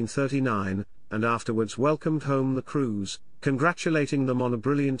 1939, and afterwards welcomed home the crews, congratulating them on a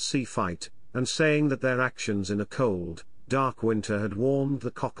brilliant sea fight, and saying that their actions in a cold, dark winter had warmed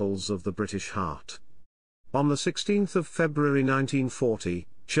the cockles of the British heart. On the 16th of February 1940,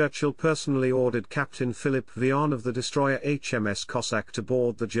 Churchill personally ordered Captain Philip Vion of the destroyer HMS Cossack to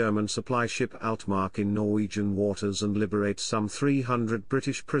board the German supply ship Altmark in Norwegian waters and liberate some 300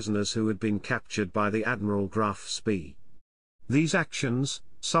 British prisoners who had been captured by the Admiral Graf Spee. These actions,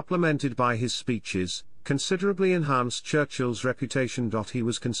 supplemented by his speeches, considerably enhanced Churchill's reputation. He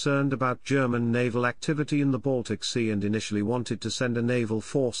was concerned about German naval activity in the Baltic Sea and initially wanted to send a naval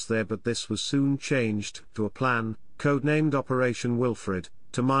force there, but this was soon changed to a plan, codenamed Operation Wilfred,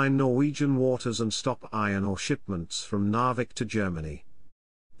 to mine Norwegian waters and stop iron ore shipments from Narvik to Germany.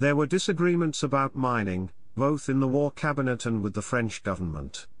 There were disagreements about mining, both in the War Cabinet and with the French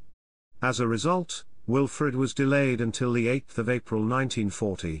government. As a result, Wilfred was delayed until the 8th of April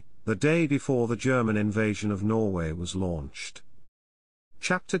 1940, the day before the German invasion of Norway was launched.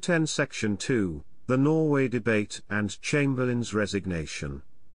 Chapter 10 Section 2, The Norway Debate and Chamberlain's Resignation.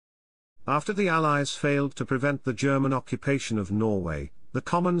 After the Allies failed to prevent the German occupation of Norway, the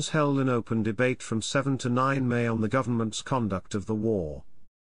Commons held an open debate from 7 to 9 May on the government's conduct of the war.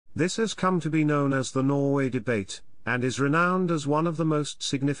 This has come to be known as the Norway Debate, and is renowned as one of the most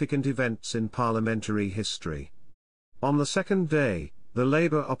significant events in parliamentary history. On the second day, the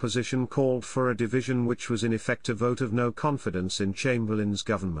Labour opposition called for a division, which was in effect a vote of no confidence in Chamberlain's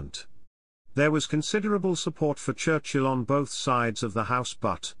government. There was considerable support for Churchill on both sides of the House,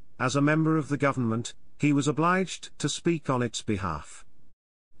 but, as a member of the government, he was obliged to speak on its behalf.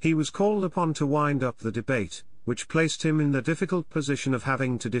 He was called upon to wind up the debate, which placed him in the difficult position of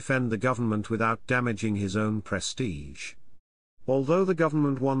having to defend the government without damaging his own prestige. Although the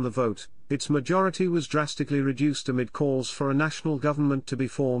government won the vote, its majority was drastically reduced amid calls for a national government to be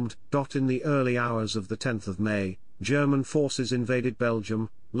formed. In the early hours of the 10th of May, German forces invaded Belgium,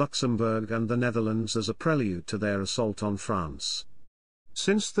 Luxembourg and the Netherlands as a prelude to their assault on France.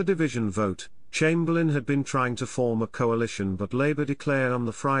 Since the division vote, Chamberlain had been trying to form a coalition, but Labour declared on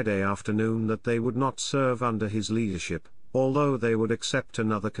the Friday afternoon that they would not serve under his leadership, although they would accept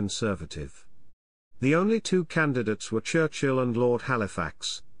another Conservative. The only two candidates were Churchill and Lord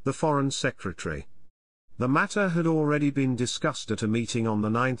Halifax, the Foreign Secretary. The matter had already been discussed at a meeting on the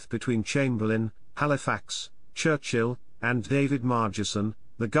 9th between Chamberlain, Halifax, Churchill, and David Margeson,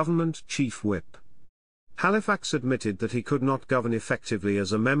 the government chief whip. Halifax admitted that he could not govern effectively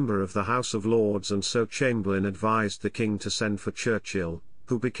as a member of the House of Lords, and so Chamberlain advised the King to send for Churchill,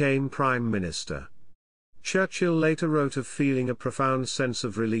 who became Prime Minister. Churchill later wrote of feeling a profound sense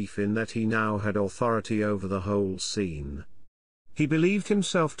of relief in that he now had authority over the whole scene. He believed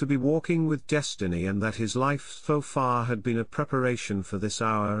himself to be walking with destiny, and that his life so far had been a preparation for this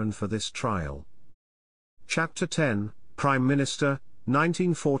hour and for this trial. Chapter 10, Prime Minister,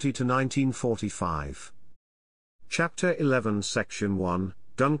 1940 to 1945. Chapter 11 Section 1,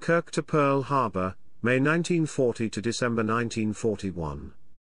 Dunkirk to Pearl Harbor, May 1940 to December 1941.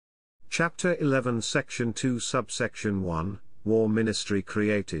 Chapter 11 Section 2 Subsection 1, War Ministry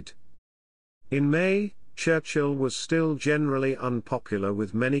created. In May, Churchill was still generally unpopular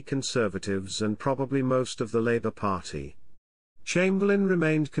with many Conservatives and probably most of the Labour Party. Chamberlain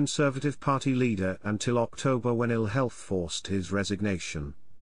remained Conservative Party leader until October, when ill health forced his resignation.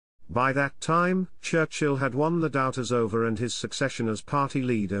 By that time, Churchill had won the doubters over, and his succession as party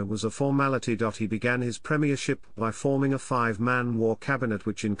leader was a formality. He began his premiership by forming a 5-man war cabinet,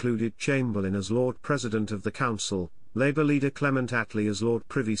 which included Chamberlain as Lord President of the Council, Labour leader Clement Attlee as Lord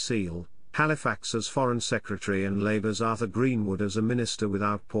Privy Seal, Halifax as Foreign Secretary, and Labour's Arthur Greenwood as a minister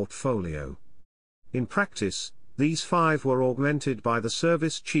without portfolio. In practice, these 5 were augmented by the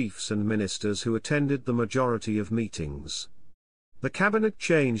service chiefs and ministers who attended the majority of meetings. The cabinet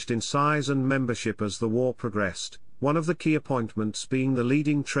changed in size and membership as the war progressed, one of the key appointments being the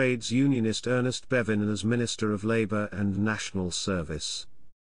leading trades unionist Ernest Bevin as Minister of Labour and National Service.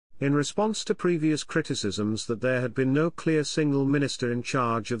 In response to previous criticisms that there had been no clear single minister in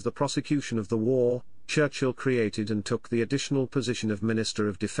charge of the prosecution of the war, Churchill created and took the additional position of Minister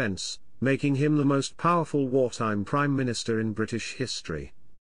of Defence, making him the most powerful wartime Prime Minister in British history.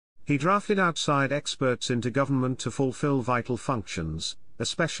 He drafted outside experts into government to fulfill vital functions,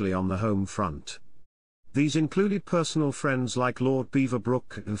 especially on the home front. These included personal friends like Lord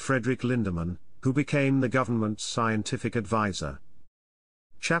Beaverbrook and Frederick Lindemann, who became the government's scientific advisor.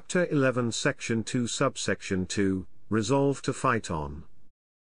 Chapter 11 Section 2 Subsection 2, Resolve to Fight On.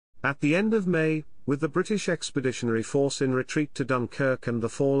 At the end of May, with the British Expeditionary Force in retreat to Dunkirk and the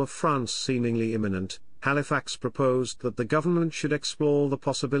fall of France seemingly imminent, Halifax proposed that the government should explore the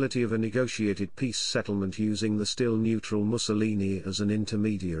possibility of a negotiated peace settlement using the still neutral Mussolini as an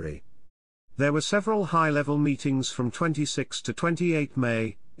intermediary. There were several high-level meetings from 26 to 28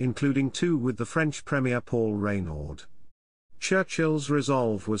 May, including 2 with the French Premier Paul Reynaud. Churchill's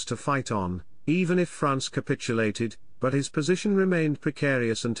resolve was to fight on, even if France capitulated, but his position remained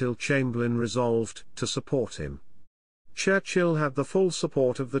precarious until Chamberlain resolved to support him. Churchill had the full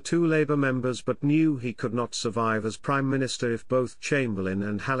support of the 2 Labour members, but knew he could not survive as Prime Minister if both Chamberlain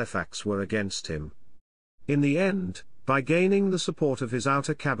and Halifax were against him. In the end, by gaining the support of his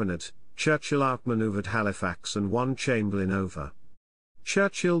outer cabinet, Churchill outmaneuvered Halifax and won Chamberlain over.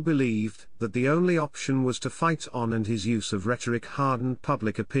 Churchill believed that the only option was to fight on, and his use of rhetoric hardened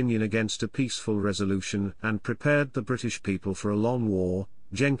public opinion against a peaceful resolution and prepared the British people for a long war.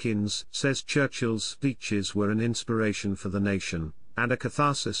 Jenkins says Churchill's speeches were an inspiration for the nation, and a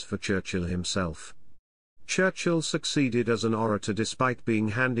catharsis for Churchill himself. Churchill succeeded as an orator despite being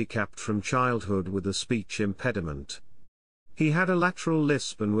handicapped from childhood with a speech impediment. He had a lateral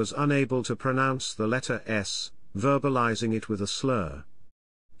lisp and was unable to pronounce the letter S, verbalizing it with a slur.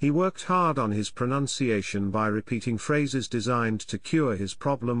 He worked hard on his pronunciation by repeating phrases designed to cure his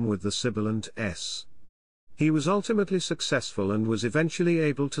problem with the sibilant S. He was ultimately successful and was eventually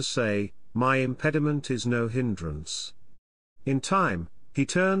able to say, "My impediment is no hindrance." In time, he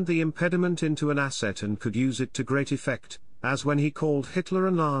turned the impediment into an asset and could use it to great effect, as when he called Hitler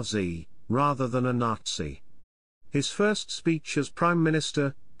a Nazi, rather than a Nazi. His first speech as Prime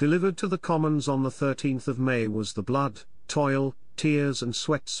Minister, delivered to the Commons on the 13th of May, was the blood, toil, tears and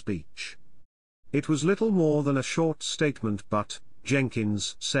sweat speech. It was little more than a short statement, but,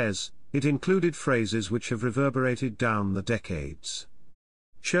 Jenkins says, it included phrases which have reverberated down the decades.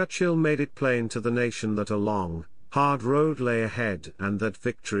 Churchill made it plain to the nation that a long, hard road lay ahead and that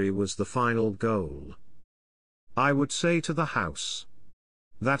victory was the final goal. "I would say to the House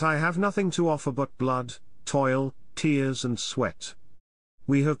that I have nothing to offer but blood, toil, tears and sweat.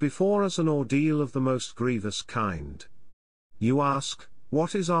 We have before us an ordeal of the most grievous kind. You ask,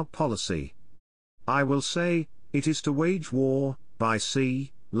 what is our policy? I will say, it is to wage war, by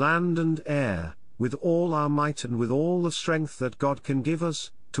sea, land and air, with all our might and with all the strength that God can give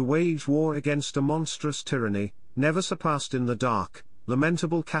us, to wage war against a monstrous tyranny, never surpassed in the dark,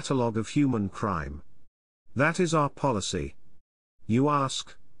 lamentable catalogue of human crime. That is our policy. You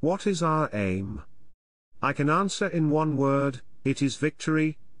ask, what is our aim? I can answer in one word, it is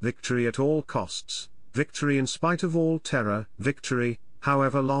victory, victory at all costs, victory in spite of all terror, victory,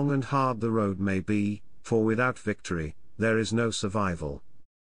 however long and hard the road may be, for without victory, there is no survival."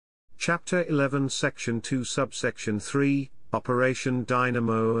 Chapter 11 Section 2 Subsection 3, Operation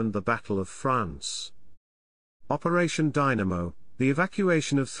Dynamo and the Battle of France. Operation Dynamo, the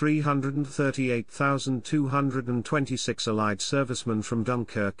evacuation of 338,226 Allied servicemen from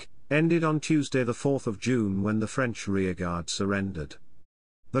Dunkirk, ended on Tuesday the 4th of June when the French rearguard surrendered.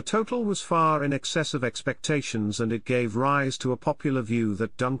 The total was far in excess of expectations, and it gave rise to a popular view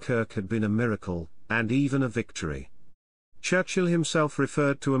that Dunkirk had been a miracle, and even a victory. Churchill himself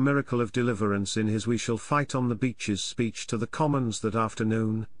referred to a miracle of deliverance in his "We shall fight on the beaches" speech to the Commons that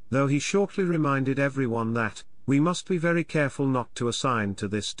afternoon, though he shortly reminded everyone that, "we must be very careful not to assign to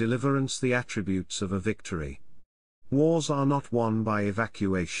this deliverance the attributes of a victory. Wars are not won by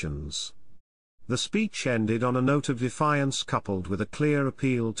evacuations." The speech ended on a note of defiance coupled with a clear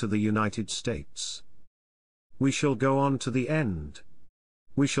appeal to the United States. "We shall go on to the end.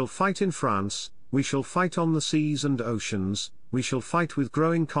 We shall fight in France, we shall fight on the seas and oceans, we shall fight with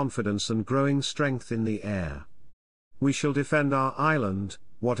growing confidence and growing strength in the air. We shall defend our island,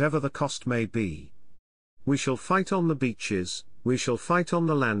 whatever the cost may be. We shall fight on the beaches, we shall fight on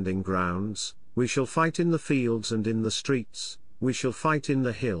the landing grounds, we shall fight in the fields and in the streets, we shall fight in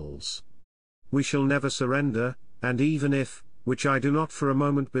the hills. We shall never surrender, and even if, which I do not for a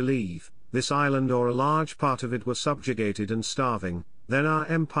moment believe, this island or a large part of it were subjugated and starving, then our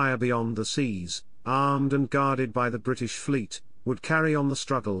empire beyond the seas, armed and guarded by the British fleet, would carry on the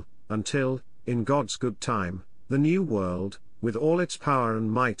struggle, until, in God's good time, the New World, with all its power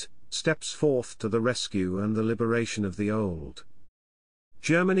and might, steps forth to the rescue and the liberation of the Old."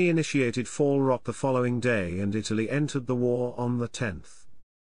 Germany initiated Fall Rot the following day, and Italy entered the war on the 10th.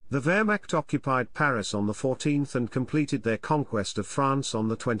 The Wehrmacht occupied Paris on the 14th and completed their conquest of France on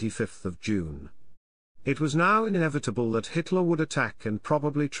the 25th of June. It was now inevitable that Hitler would attack and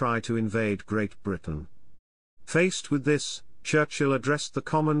probably try to invade Great Britain. Faced with this, Churchill addressed the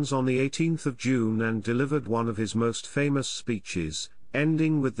Commons on the 18th of June and delivered one of his most famous speeches,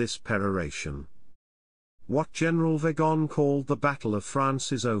 ending with this peroration: "What General Vagon called the Battle of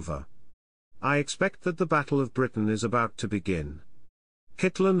France is over. I expect that the Battle of Britain is about to begin.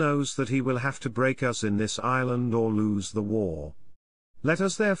 Hitler knows that he will have to break us in this island or lose the war. Let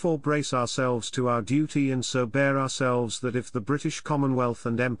us therefore brace ourselves to our duty and so bear ourselves that if the British Commonwealth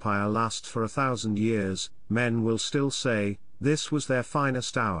and Empire lasts for 1,000 years, men will still say, this was their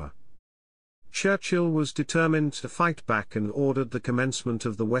finest hour." Churchill was determined to fight back and ordered the commencement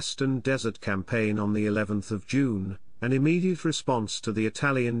of the Western Desert Campaign on the 11th of June, an immediate response to the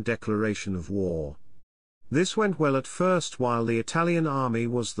Italian declaration of war. This went well at first while the Italian army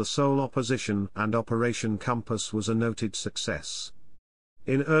was the sole opposition, and Operation Compass was a noted success.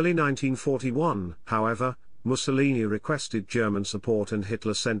 In early 1941, however, Mussolini requested German support and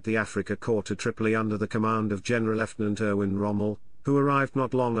Hitler sent the Afrika Korps to Tripoli under the command of General-Lieutenant Erwin Rommel, who arrived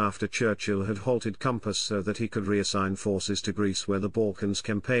not long after Churchill had halted Compass so that he could reassign forces to Greece, where the Balkans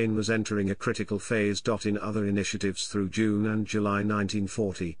campaign was entering a critical phase. In other initiatives through June and July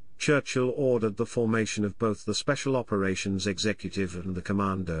 1940, Churchill ordered the formation of both the Special Operations Executive and the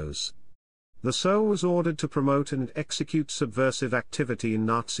Commandos. The SO was ordered to promote and execute subversive activity in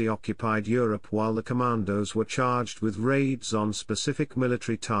Nazi-occupied Europe, while the Commandos were charged with raids on specific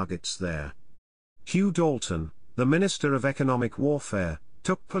military targets there. Hugh Dalton, the Minister of Economic Warfare,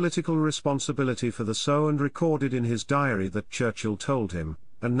 took political responsibility for the SO and recorded in his diary that Churchill told him,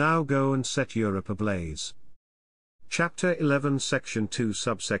 "And now go and set Europe ablaze." Chapter 11, Section 2,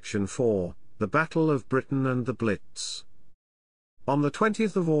 Subsection 4, The Battle of Britain and the Blitz. On the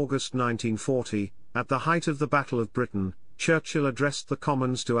 20th of August 1940, at the height of the Battle of Britain, Churchill addressed the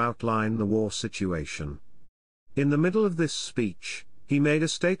Commons to outline the war situation. In the middle of this speech, he made a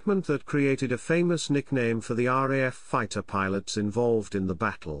statement that created a famous nickname for the RAF fighter pilots involved in the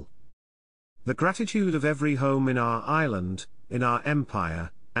battle. "The gratitude of every home in our island, in our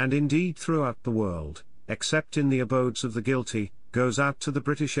empire, and indeed throughout the world, except in the abodes of the guilty, goes out to the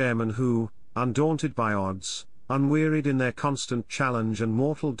British airmen who, undaunted by odds, unwearied in their constant challenge and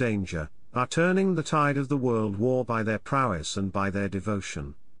mortal danger, are turning the tide of the world war by their prowess and by their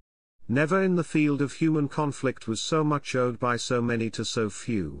devotion. Never in the field of human conflict was so much owed by so many to so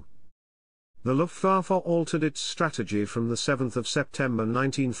few." The Luftwaffe altered its strategy from the 7th of September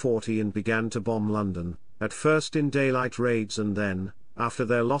 1940 and began to bomb London, at first in daylight raids and then, after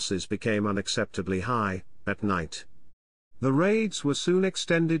their losses became unacceptably high, at night. The raids were soon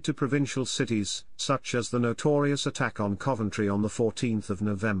extended to provincial cities, such as the notorious attack on Coventry on the 14th of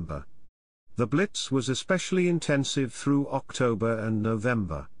November. The Blitz was especially intensive through October and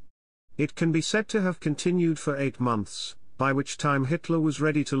November. It can be said to have continued for 8 months, by which time Hitler was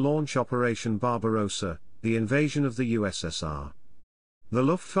ready to launch Operation Barbarossa, the invasion of the USSR. The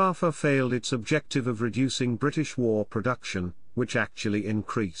Luftwaffe failed its objective of reducing British war production, which actually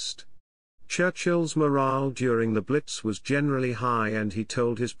increased. Churchill's morale during the Blitz was generally high, and he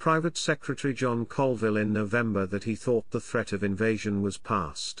told his private secretary John Colville in November that he thought the threat of invasion was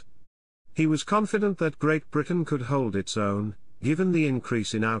past. He was confident that Great Britain could hold its own, given the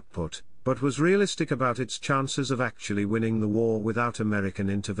increase in output, but was realistic about its chances of actually winning the war without American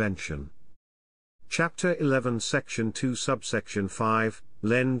intervention. Chapter 11, Section 2, Subsection 5,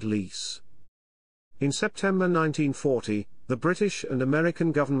 Lend-Lease. In September 1940, the British and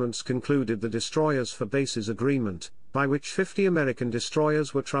American governments concluded the Destroyers for Bases Agreement, by which 50 American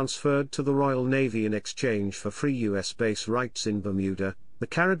destroyers were transferred to the Royal Navy in exchange for free U.S. base rights in Bermuda, the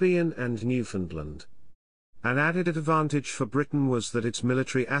Caribbean and Newfoundland. An added advantage for Britain was that its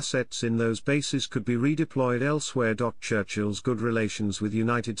military assets in those bases could be redeployed elsewhere. Churchill's good relations with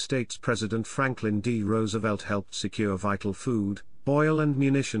United States President Franklin D. Roosevelt helped secure vital food, oil and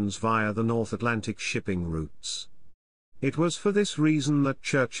munitions via the North Atlantic shipping routes. It was for this reason that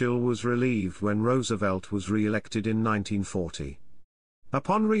Churchill was relieved when Roosevelt was re-elected in 1940.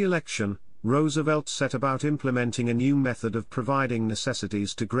 Upon re-election, Roosevelt set about implementing a new method of providing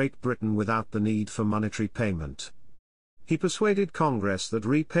necessities to Great Britain without the need for monetary payment. He persuaded Congress that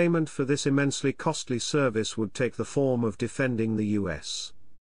repayment for this immensely costly service would take the form of defending the U.S.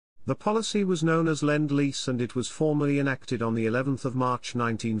 The policy was known as Lend-Lease, and it was formally enacted on the 11th of March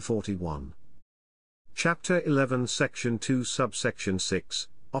 1941. Chapter 11, Section 2, Subsection 6,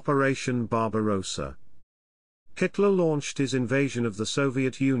 Operation Barbarossa. Hitler launched his invasion of the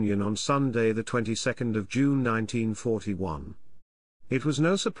Soviet Union on Sunday the 22nd of June 1941. It was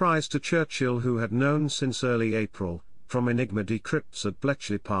no surprise to Churchill, who had known since early April, from Enigma decrypts at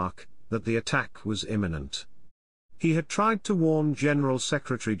Bletchley Park, that the attack was imminent. He had tried to warn General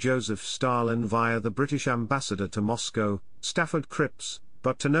Secretary Joseph Stalin via the British ambassador to Moscow, Stafford Cripps,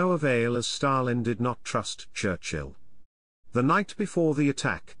 but to no avail, as Stalin did not trust Churchill. The night before the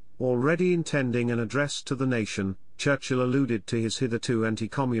attack, already intending an address to the nation, Churchill alluded to his hitherto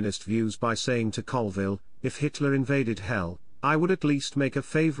anti-communist views by saying to Colville, "If Hitler invaded hell, I would at least make a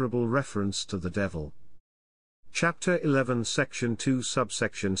favorable reference to the devil." Chapter 11, Section 2,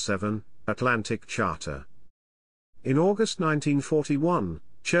 Subsection 7, Atlantic Charter. In August 1941,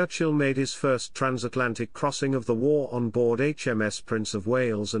 Churchill made his first transatlantic crossing of the war on board HMS Prince of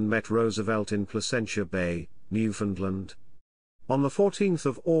Wales and met Roosevelt in Placentia Bay, Newfoundland. On the 14th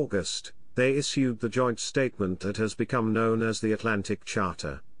of August, they issued the joint statement that has become known as the Atlantic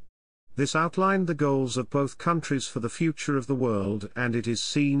Charter. This outlined the goals of both countries for the future of the world, and it is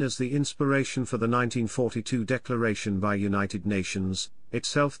seen as the inspiration for the 1942 Declaration by United Nations,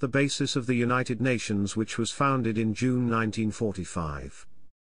 itself the basis of the United Nations, which was founded in June 1945.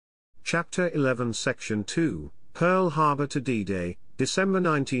 Chapter 11 Section 2, Pearl Harbor to D-Day, December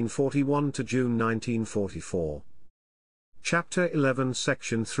 1941 to June 1944. Chapter 11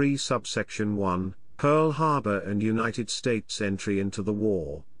 Section 3 Subsection 1, Pearl Harbor and United States Entry into the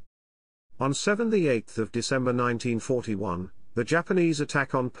War. On 7–8 December 1941, the Japanese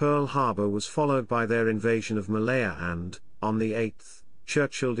attack on Pearl Harbor was followed by their invasion of Malaya and, on the 8th,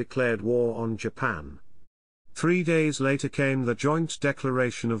 Churchill declared war on Japan. 3 days later came the joint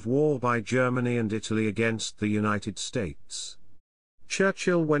declaration of war by Germany and Italy against the United States.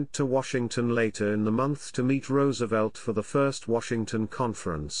 Churchill went to Washington later in the month to meet Roosevelt for the First Washington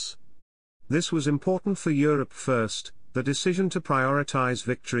Conference. This was important for Europe first, the decision to prioritize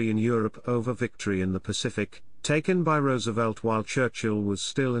victory in Europe over victory in the Pacific, taken by Roosevelt while Churchill was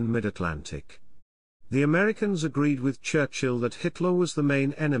still in mid-Atlantic. The Americans agreed with Churchill that Hitler was the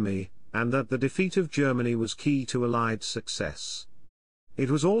main enemy, and that the defeat of Germany was key to Allied success. It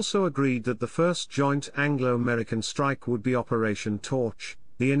was also agreed that the first joint Anglo-American strike would be Operation Torch,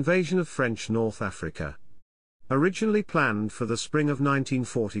 the invasion of French North Africa. Originally planned for the spring of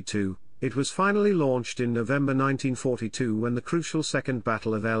 1942, it was finally launched in November 1942 when the crucial Second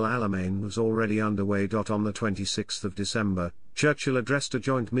Battle of El Alamein was already underway. On the 26th of December, Churchill addressed a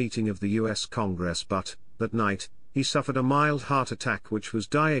joint meeting of the U.S. Congress, but, that night, he suffered a mild heart attack which was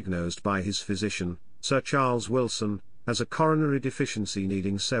diagnosed by his physician, Sir Charles Wilson, as a coronary deficiency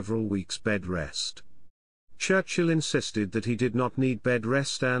needing several weeks' bed rest. Churchill insisted that he did not need bed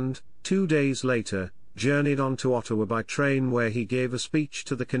rest and, 2 days later, journeyed on to Ottawa by train, where he gave a speech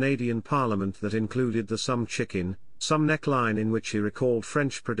to the Canadian Parliament that included the "some chicken, some neck" line, in which he recalled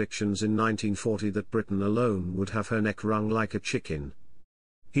French predictions in 1940 that Britain alone would have her neck wrung like a chicken.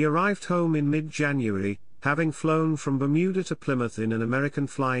 He arrived home in mid-January, having flown from Bermuda to Plymouth in an American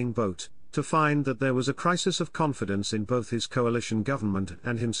flying boat, to find that there was a crisis of confidence in both his coalition government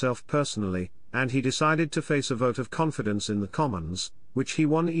and himself personally, and he decided to face a vote of confidence in the Commons, which he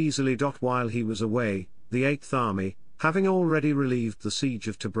won easily. While he was away, the Eighth Army, having already relieved the siege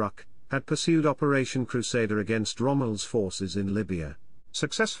of Tobruk, had pursued Operation Crusader against Rommel's forces in Libya,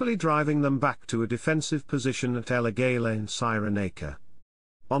 successfully driving them back to a defensive position at El Agheila in Cyrenaica.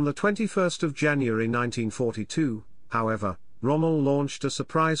 On the 21st of January 1942, however, Rommel launched a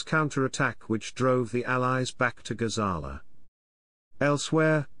surprise counterattack which drove the Allies back to Gazala.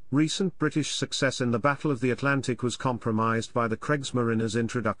 Elsewhere, recent British success in the Battle of the Atlantic was compromised by the Kriegsmarine's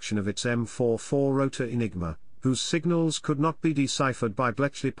introduction of its M44 Rota Enigma, whose signals could not be deciphered by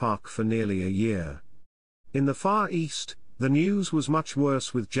Bletchley Park for nearly a year. In the Far East, the news was much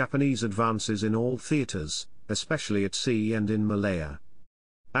worse, with Japanese advances in all theaters, especially at sea and in Malaya.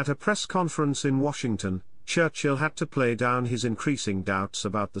 At a press conference in Washington, Churchill had to play down his increasing doubts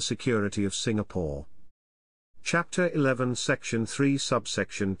about the security of Singapore. Chapter 11 Section 3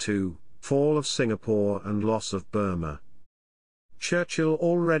 Subsection 2, Fall of Singapore and Loss of Burma. Churchill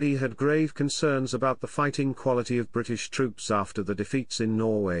already had grave concerns about the fighting quality of British troops after the defeats in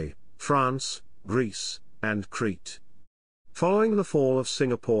Norway, France, Greece, and Crete. Following the fall of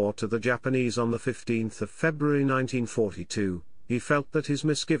Singapore to the Japanese on the 15th of February 1942, he felt that his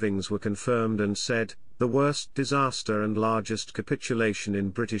misgivings were confirmed and said, "The worst disaster and largest capitulation in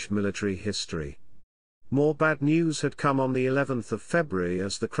British military history." More bad news had come on the 11th of February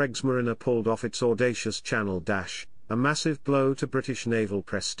as the Kriegsmarine pulled off its audacious Channel Dash, a massive blow to British naval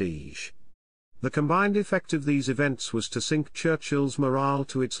prestige. The combined effect of these events was to sink Churchill's morale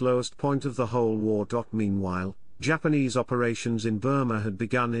to its lowest point of the whole war. Meanwhile, Japanese operations in Burma had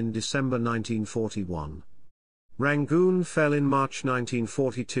begun in December 1941. Rangoon fell in March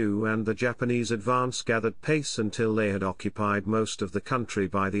 1942 and the Japanese advance gathered pace until they had occupied most of the country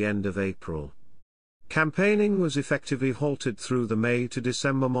by the end of April. Campaigning was effectively halted through the May to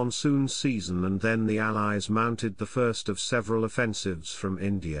December monsoon season, and then the Allies mounted the first of several offensives from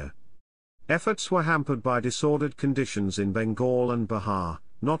India. Efforts were hampered by disordered conditions in Bengal and Bihar,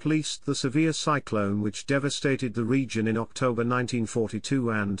 not least the severe cyclone which devastated the region in October 1942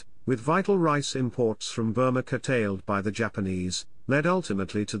 and, with vital rice imports from Burma curtailed by the Japanese, led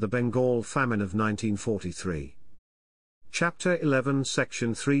ultimately to the Bengal famine of 1943. Chapter 11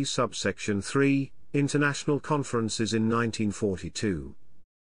 Section 3 Subsection 3, International Conferences in 1942.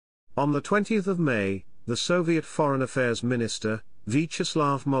 On the 20th of May, the Soviet Foreign Affairs Minister,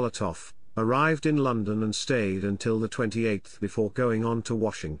 Vyacheslav Molotov, arrived in London and stayed until the 28th before going on to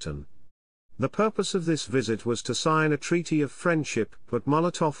Washington. The purpose of this visit was to sign a treaty of friendship, but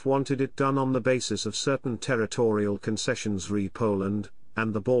Molotov wanted it done on the basis of certain territorial concessions re Poland,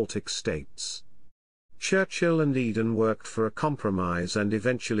 and the Baltic states. Churchill and Eden worked for a compromise, and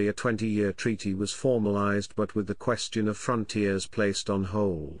eventually a 20-year treaty was formalized, but with the question of frontiers placed on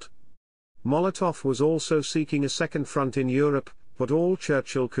hold. Molotov was also seeking a second front in Europe, but all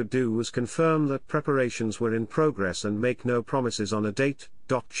Churchill could do was confirm that preparations were in progress and make no promises on a date.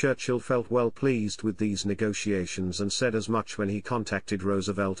 Churchill felt well pleased with these negotiations and said as much when he contacted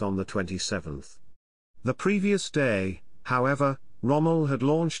Roosevelt on the 27th. The previous day, however, Rommel had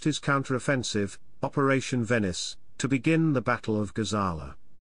launched his counteroffensive, Operation Venice, to begin the Battle of Gazala.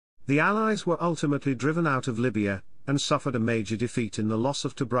 The Allies were ultimately driven out of Libya, and suffered a major defeat in the loss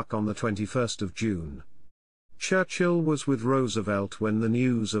of Tobruk on the 21st of June. Churchill was with Roosevelt when the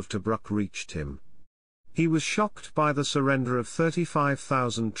news of Tobruk reached him. He was shocked by the surrender of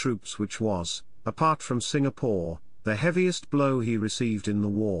 35,000 troops, which was, apart from Singapore, the heaviest blow he received in the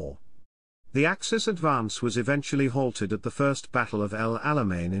war. The Axis advance was eventually halted at the First Battle of El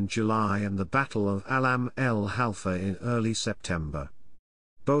Alamein in July and the Battle of Alam el Halfa in early September.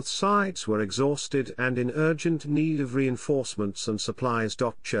 Both sides were exhausted and in urgent need of reinforcements and supplies.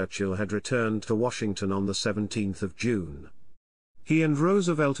 Churchill had returned to Washington on the 17th of June. He and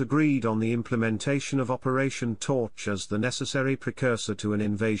Roosevelt agreed on the implementation of Operation Torch as the necessary precursor to an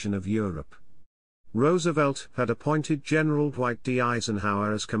invasion of Europe. Roosevelt had appointed General Dwight D.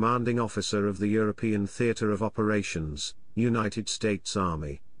 Eisenhower as commanding officer of the European Theater of Operations, United States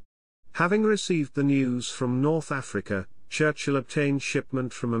Army. Having received the news from North Africa, Churchill obtained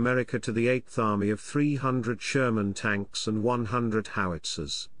shipment from America to the Eighth Army of 300 Sherman tanks and 100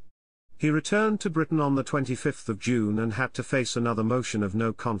 howitzers. He returned to Britain on the 25th of June and had to face another motion of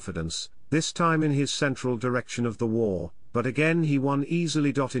no confidence, this time in his central direction of the war, but again he won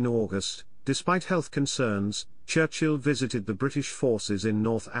easily. In August, despite health concerns, Churchill visited the British forces in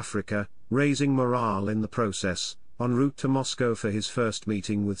North Africa, raising morale in the process, en route to Moscow for his first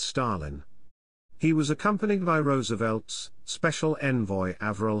meeting with Stalin. He was accompanied by Roosevelt's special envoy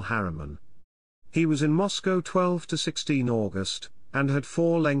Averell Harriman. He was in Moscow 12 to 16 August, and had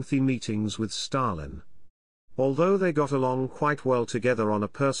 4 lengthy meetings with Stalin. Although they got along quite well together on a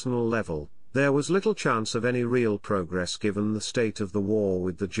personal level, there was little chance of any real progress given the state of the war,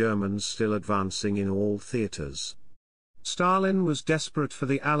 with the Germans still advancing in all theaters. Stalin was desperate for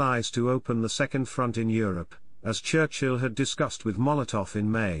the Allies to open the second front in Europe, as Churchill had discussed with Molotov in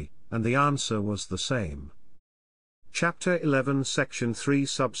May, and the answer was the same. Chapter 11 Section 3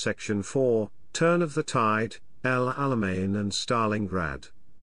 Subsection 4, Turn of the Tide, El Alamein and Stalingrad.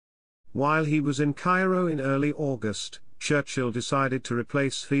 While he was in Cairo in early August, Churchill decided to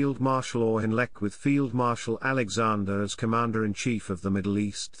replace Field Marshal Auchinleck with Field Marshal Alexander as Commander-in-Chief of the Middle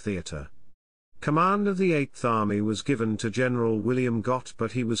East Theater. Command of the Eighth Army was given to General William Gott,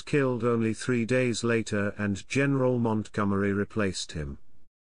 but he was killed only 3 days later and General Montgomery replaced him.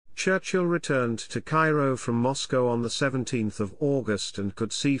 Churchill returned to Cairo from Moscow on the 17th of August and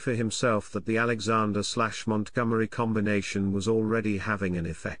could see for himself that the Alexander/Montgomery combination was already having an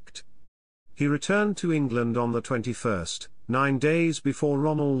effect. He returned to England on the 21st, 9 days before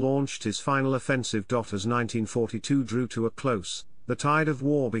Rommel launched his final offensive. As 1942 drew to a close, the tide of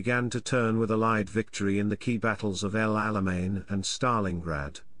war began to turn with Allied victory in the key battles of El Alamein and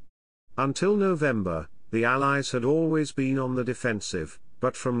Stalingrad. Until November, the Allies had always been on the defensive,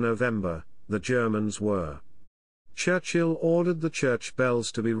 but from November, the Germans were. Churchill ordered the church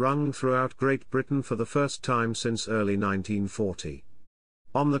bells to be rung throughout Great Britain for the first time since early 1940.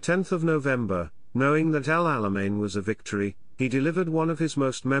 On the 10th of November, knowing that El Alamein was a victory, he delivered one of his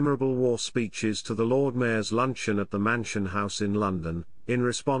most memorable war speeches to the Lord Mayor's luncheon at the Mansion House in London, in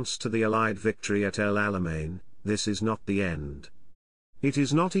response to the Allied victory at El Alamein. This is not the end. It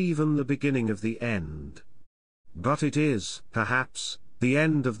is not even the beginning of the end. But it is, perhaps, the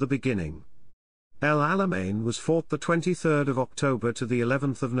end of the beginning. El Alamein was fought the 23rd of October to the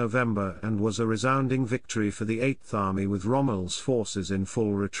 11th of November and was a resounding victory for the Eighth Army, with Rommel's forces in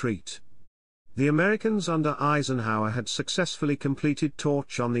full retreat. The Americans under Eisenhower had successfully completed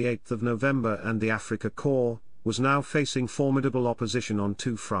Torch on the 8th of November, and the Afrika Korps was now facing formidable opposition on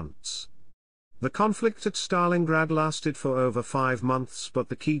 2 fronts. The conflict at Stalingrad lasted for over 5 months, but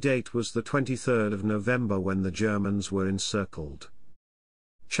the key date was the 23rd of November when the Germans were encircled.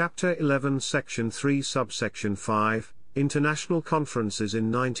 Chapter 11 Section 3 Subsection 5, International Conferences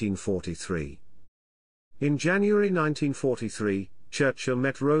in 1943. In January 1943, Churchill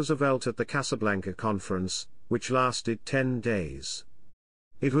met Roosevelt at the Casablanca Conference, which lasted 10 days.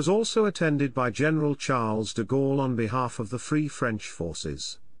 It was also attended by General Charles de Gaulle on behalf of the Free French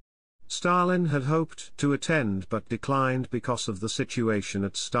Forces. Stalin had hoped to attend but declined because of the situation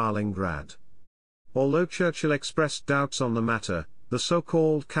at Stalingrad. Although Churchill expressed doubts on the matter, the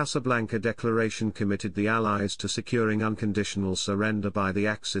so-called Casablanca Declaration committed the Allies to securing unconditional surrender by the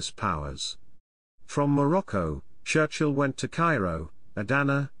Axis powers. From Morocco, Churchill went to Cairo,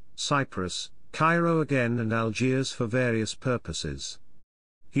 Adana, Cyprus, Cairo again and Algiers for various purposes.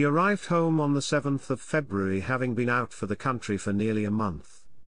 He arrived home on the 7th of February, having been out for the country for nearly a month.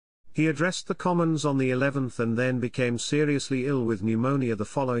 He addressed the Commons on the 11th and then became seriously ill with pneumonia the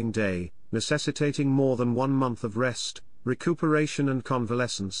following day, necessitating more than 1 month of rest, recuperation and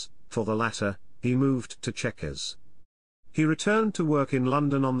convalescence. For the latter, he moved to Chequers. He returned to work in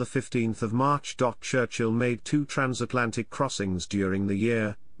London on the 15th of March. Churchill made 2 transatlantic crossings during the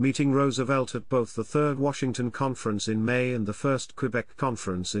year, meeting Roosevelt at both the Third Washington Conference in May and the First Quebec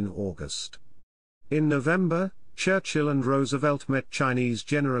Conference in August. In November, Churchill and Roosevelt met Chinese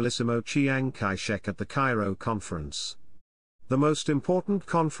Generalissimo Chiang Kai-shek at the Cairo Conference. The most important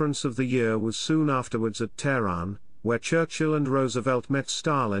conference of the year was soon afterwards at Tehran, where Churchill and Roosevelt met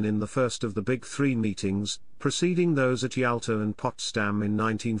Stalin in the first of the Big Three meetings, preceding those at Yalta and Potsdam in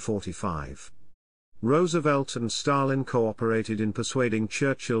 1945. Roosevelt and Stalin cooperated in persuading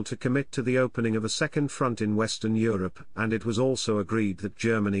Churchill to commit to the opening of a second front in Western Europe, and it was also agreed that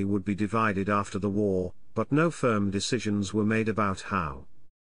Germany would be divided after the war, but no firm decisions were made about how.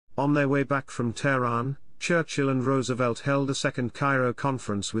 On their way back from Tehran, Churchill and Roosevelt held a second Cairo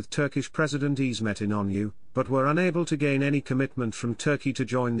conference with Turkish President İsmet İnönü, but were unable to gain any commitment from Turkey to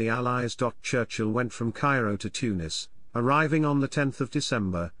join the Allies. Churchill went from Cairo to Tunis, arriving on the 10th of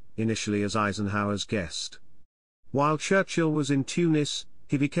December, initially as Eisenhower's guest. While Churchill was in Tunis,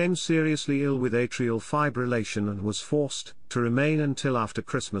 he became seriously ill with atrial fibrillation and was forced to remain until after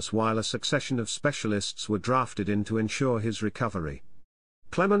Christmas while a succession of specialists were drafted in to ensure his recovery.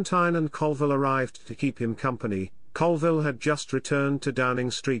 Clementine and Colville arrived to keep him company. Colville had just returned to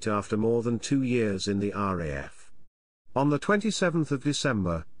Downing Street after more than 2 years in the RAF. On the 27th of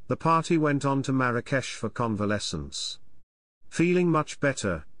December, the party went on to Marrakesh for convalescence. Feeling much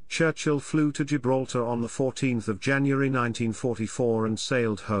better, Churchill flew to Gibraltar on the 14th of January 1944 and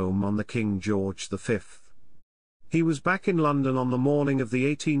sailed home on the King George V. He was back in London on the morning of the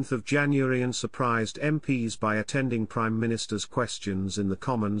 18th of January and surprised MPs by attending Prime Minister's questions in the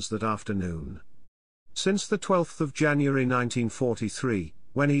Commons that afternoon. Since the 12th of January 1943,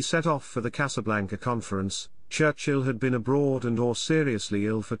 when he set off for the Casablanca Conference, Churchill had been abroad and or seriously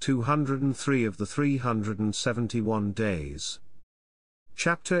ill for 203 of the 371 days.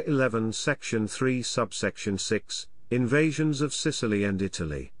 Chapter 11 Section 3 Subsection 6, Invasions of Sicily and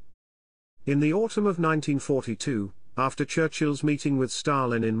Italy. In the autumn of 1942, after Churchill's meeting with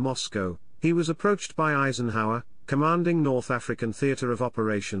Stalin in Moscow, he was approached by Eisenhower, commanding North African Theatre of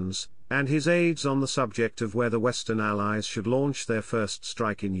Operations, and his aides on the subject of where the Western Allies should launch their first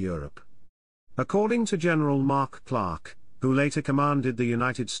strike in Europe. According to General Mark Clark, who later commanded the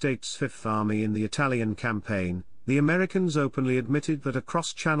United States Fifth Army in the Italian campaign, the Americans openly admitted that a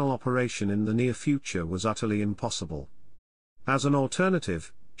cross-channel operation in the near future was utterly impossible. As an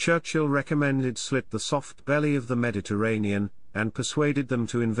alternative, Churchill recommended slit the soft belly of the Mediterranean, and persuaded them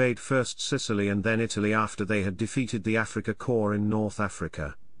to invade first Sicily and then Italy after they had defeated the Afrika Korps in North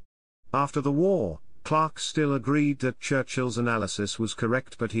Africa. After the war, Clark still agreed that Churchill's analysis was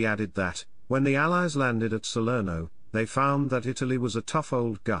correct, but he added that, when the Allies landed at Salerno, they found that Italy was a tough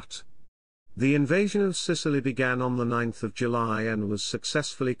old gut. The invasion of Sicily began on the 9th of July and was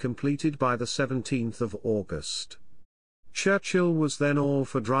successfully completed by the 17th of August. Churchill was then all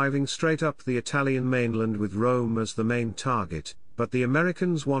for driving straight up the Italian mainland with Rome as the main target, but the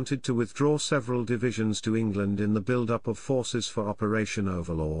Americans wanted to withdraw several divisions to England in the build-up of forces for Operation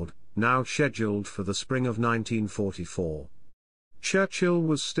Overlord, now scheduled for the spring of 1944. Churchill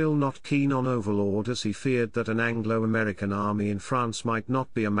was still not keen on Overlord as he feared that an Anglo-American army in France might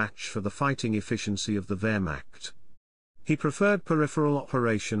not be a match for the fighting efficiency of the Wehrmacht. He preferred peripheral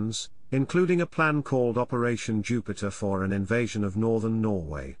operations, including a plan called Operation Jupiter for an invasion of northern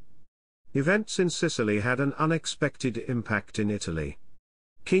Norway. Events in Sicily had an unexpected impact in Italy.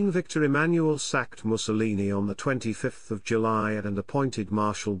 King Victor Emmanuel sacked Mussolini on the 25th of July and appointed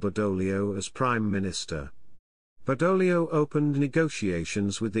Marshal Badoglio as Prime Minister. Badoglio opened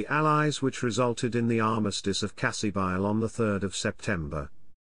negotiations with the Allies which resulted in the armistice of Cassibile on the 3rd of September.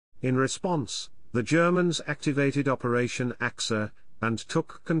 In response, the Germans activated Operation Axa, and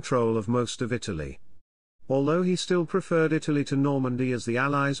took control of most of Italy. Although he still preferred Italy to Normandy as the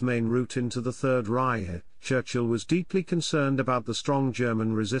Allies' main route into the Third Reich, Churchill was deeply concerned about the strong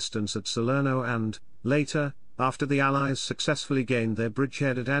German resistance at Salerno and, later, after the Allies successfully gained their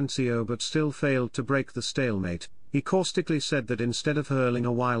bridgehead at Anzio but still failed to break the stalemate, he caustically said that instead of hurling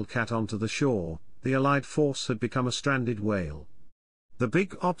a wildcat onto the shore, the Allied force had become a stranded whale. The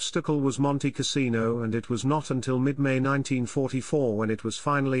big obstacle was Monte Cassino, and it was not until mid-May 1944 when it was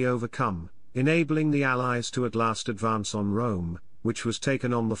finally overcome, enabling the Allies to at last advance on Rome, which was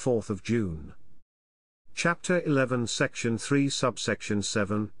taken on the 4th of June. Chapter 11 Section 3 Subsection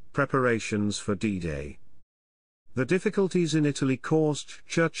 7 Preparations for D-Day. The difficulties in Italy caused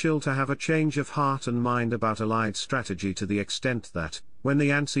Churchill to have a change of heart and mind about Allied strategy to the extent that, when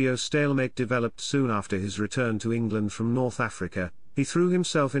the Anzio stalemate developed soon after his return to England from North Africa, he threw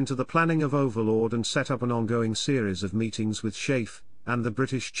himself into the planning of Overlord and set up an ongoing series of meetings with Schaeff and the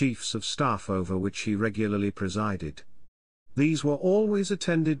British Chiefs of Staff over which he regularly presided. These were always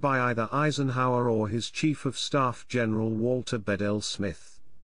attended by either Eisenhower or his Chief of Staff General Walter Bedell Smith.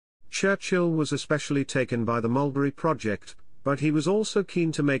 Churchill was especially taken by the Mulberry Project, but he was also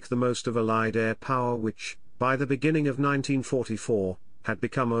keen to make the most of Allied air power which, by the beginning of 1944, had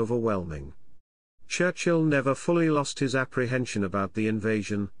become overwhelming. Churchill never fully lost his apprehension about the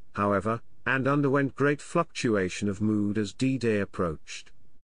invasion, however, and underwent great fluctuation of mood as D-Day approached.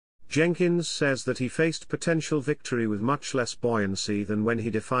 Jenkins says that he faced potential victory with much less buoyancy than when he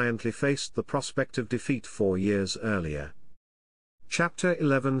defiantly faced the prospect of defeat 4 years earlier. Chapter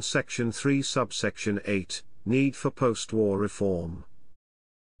 11 Section 3 Subsection 8 Need for Post-War Reform.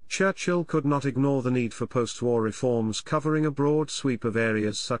 Churchill could not ignore the need for post-war reforms covering a broad sweep of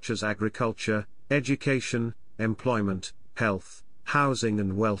areas such as agriculture, education, employment, health, housing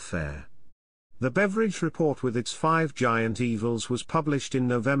and welfare. The Beveridge Report with its 5 giant evils was published in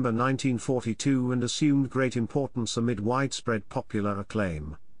November 1942 and assumed great importance amid widespread popular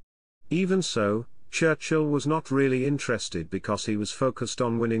acclaim. Even so, Churchill was not really interested because he was focused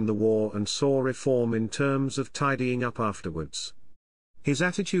on winning the war and saw reform in terms of tidying up afterwards. His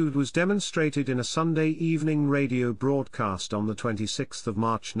attitude was demonstrated in a Sunday evening radio broadcast on the 26th of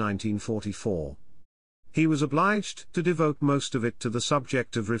March 1944. He was obliged to devote most of it to the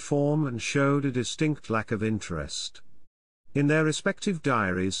subject of reform and showed a distinct lack of interest. In their respective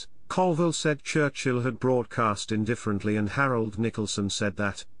diaries, Colville said Churchill had broadcast indifferently and Harold Nicholson said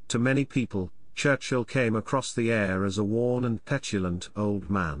that, to many people, Churchill came across the air as a worn and petulant old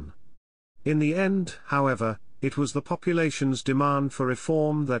man. In the end, however, it was the population's demand for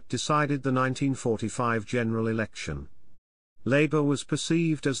reform that decided the 1945 general election. Labour was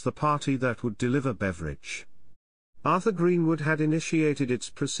perceived as the party that would deliver Beveridge. Arthur Greenwood had initiated its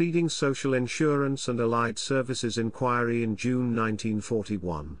preceding social insurance and allied services inquiry in June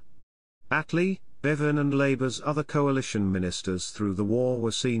 1941. Attlee, Bevan and Labour's other coalition ministers through the war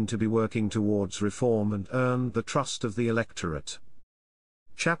were seen to be working towards reform and earned the trust of the electorate.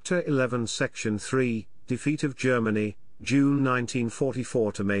 Chapter 11 Section 3 Defeat of Germany, June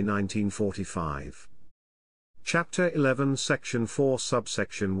 1944 to May 1945. Chapter 11 Section 4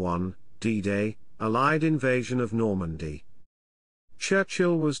 Subsection 1 D-Day, Allied Invasion of Normandy.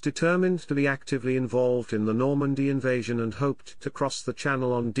 Churchill was determined to be actively involved in the Normandy invasion and hoped to cross the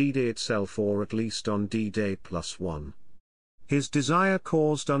Channel on D-Day itself or at least on D-Day +1. His desire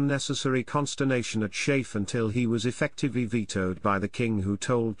caused unnecessary consternation at Schaeff until he was effectively vetoed by the King, who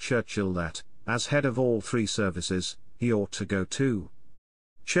told Churchill that, as head of all 3 services, he ought to go too.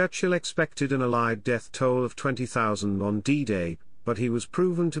 Churchill expected an Allied death toll of 20,000 on D-Day, but he was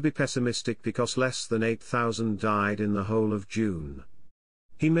proven to be pessimistic because less than 8,000 died in the whole of June.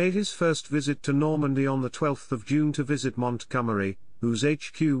 He made his first visit to Normandy on the 12th of June to visit Montgomery, whose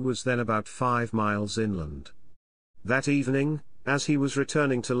HQ was then about 5 miles inland. That evening, as he was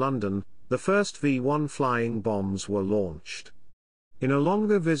returning to London, the first V-1 flying bombs were launched. In a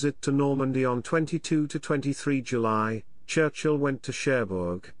longer visit to Normandy on 22 to 23 July, Churchill went to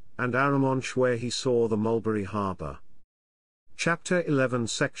Cherbourg and Arromanches where he saw the Mulberry Harbour. Chapter 11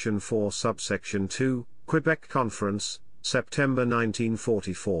 Section 4 Subsection 2 Quebec Conference, September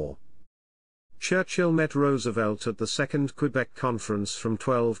 1944. Churchill met Roosevelt at the Second Quebec Conference from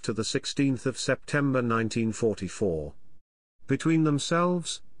 12 to the 16th of September 1944. Between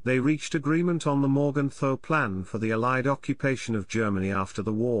themselves, they reached agreement on the Morgenthau Plan for the Allied occupation of Germany after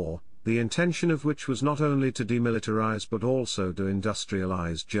the war, the intention of which was not only to demilitarize but also to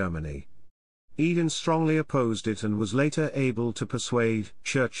industrialize Germany. Eden strongly opposed it and was later able to persuade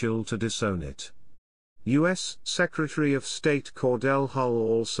Churchill to disown it. U.S. Secretary of State Cordell Hull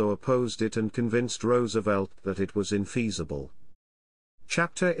also opposed it and convinced Roosevelt that it was infeasible.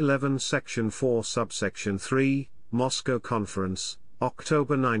 Chapter 11 Section 4 Subsection 3 Moscow Conference,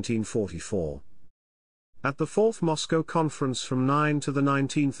 October 1944. At the Fourth Moscow Conference from 9 to the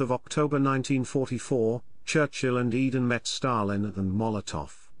 19th of October 1944, Churchill and Eden met Stalin and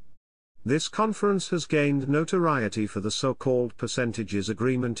Molotov. This conference has gained notoriety for the so-called percentages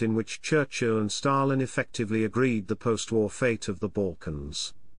agreement in which Churchill and Stalin effectively agreed the post-war fate of the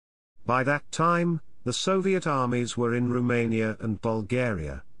Balkans. By that time, the Soviet armies were in Romania and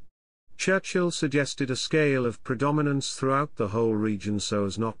Bulgaria. Churchill suggested a scale of predominance throughout the whole region so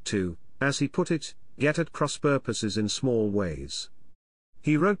as not to, as he put it, get at cross-purposes in small ways.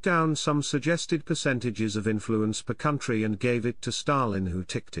 He wrote down some suggested percentages of influence per country and gave it to Stalin, who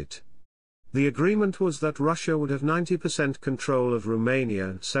ticked it. The agreement was that Russia would have 90% control of Romania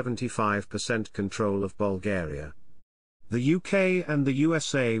and 75% control of Bulgaria. The UK and the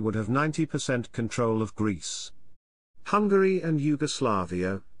USA would have 90% control of Greece. Hungary and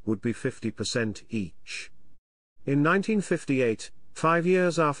Yugoslavia would be 50% each. In 1958, 5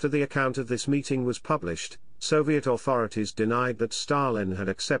 years after the account of this meeting was published, Soviet authorities denied that Stalin had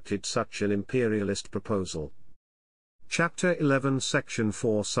accepted such an imperialist proposal. Chapter 11 Section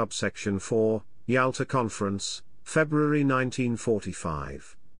 4 Subsection 4, Yalta Conference, February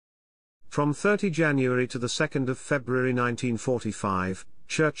 1945. From 30 January to the 2nd of February 1945,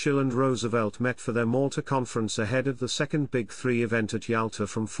 Churchill and Roosevelt met for their Malta Conference ahead of the second Big Three event at Yalta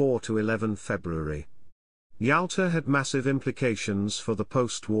from 4 to 11 February. Yalta had massive implications for the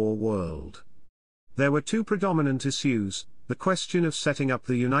post-war world. There were two predominant issues: the question of setting up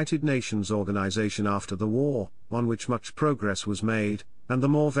the United Nations organization after the war, on which much progress was made, and the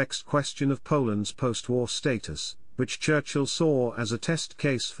more vexed question of Poland's post-war status, which Churchill saw as a test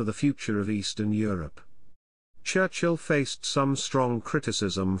case for the future of Eastern Europe. Churchill faced some strong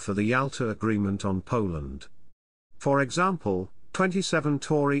criticism for the Yalta Agreement on Poland. For example, 27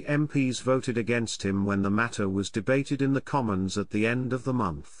 Tory MPs voted against him when the matter was debated in the Commons at the end of the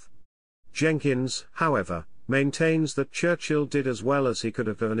month. Jenkins, however, maintains that Churchill did as well as he could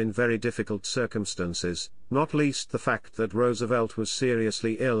have done in very difficult circumstances, not least the fact that Roosevelt was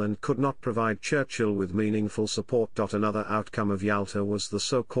seriously ill and could not provide Churchill with meaningful support. Another outcome of Yalta was the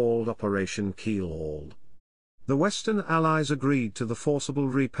so-called Operation Keelhaul. The Western Allies agreed to the forcible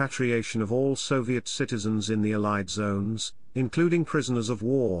repatriation of all Soviet citizens in the Allied zones, including prisoners of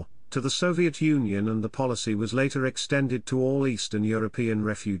war, to the Soviet Union, and the policy was later extended to all Eastern European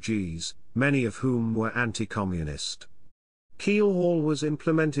refugees, many of whom were anti-communist. Keelhaul was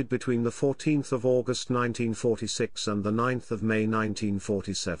implemented between the 14th of August 1946 and the 9th of May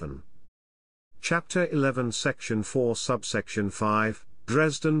 1947. Chapter 11 Section 4 Subsection 5,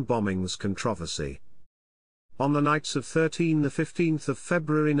 Dresden Bombings Controversy. On the nights of 13–15 of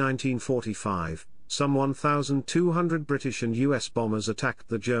February 1945, some 1,200 British and US bombers attacked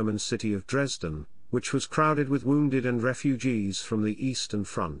the German city of Dresden, which was crowded with wounded and refugees from the Eastern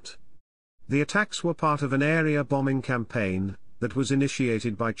Front. The attacks were part of an area bombing campaign that was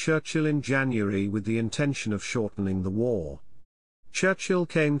initiated by Churchill in January with the intention of shortening the war. Churchill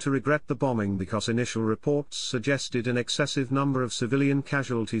came to regret the bombing because initial reports suggested an excessive number of civilian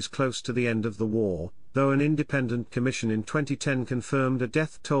casualties close to the end of the war, though an independent commission in 2010 confirmed a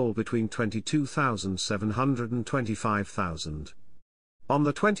death toll between 22,700 and 25,000. On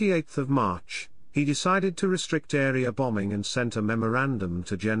the 28th of March, he decided to restrict area bombing and sent a memorandum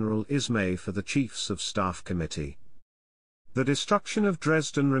to General Ismay for the Chiefs of Staff Committee. The destruction of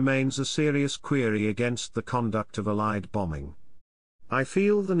Dresden remains a serious query against the conduct of Allied bombing. I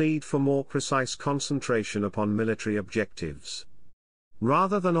feel the need for more precise concentration upon military objectives,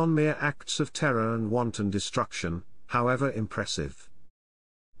 rather than on mere acts of terror and wanton destruction, however impressive.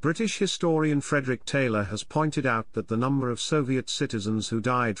 British historian Frederick Taylor has pointed out that the number of Soviet citizens who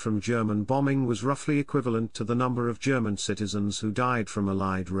died from German bombing was roughly equivalent to the number of German citizens who died from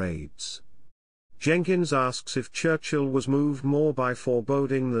Allied raids. Jenkins asks if Churchill was moved more by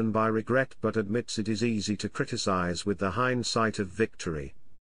foreboding than by regret, but admits it is easy to criticize with the hindsight of victory.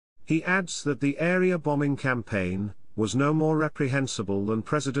 He adds that the area bombing campaign was no more reprehensible than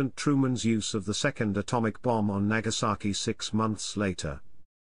President Truman's use of the second atomic bomb on Nagasaki 6 months later.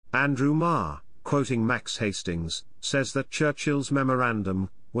 Andrew Marr, quoting Max Hastings, says that Churchill's memorandum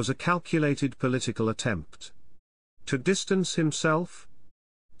was a calculated political attempt to distance himself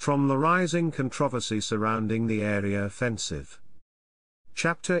from the rising controversy surrounding the area offensive.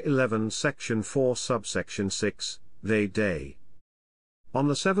 Chapter 11 Section 4 Subsection 6, Day. On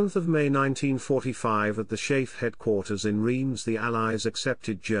the 7th of May 1945 at the SHAEF headquarters in Reims the Allies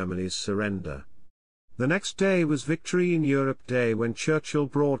accepted Germany's surrender. The next day was Victory in Europe Day, when Churchill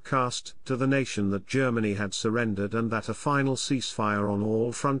broadcast to the nation that Germany had surrendered and that a final ceasefire on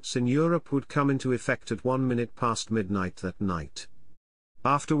all fronts in Europe would come into effect at 1 minute past midnight that night.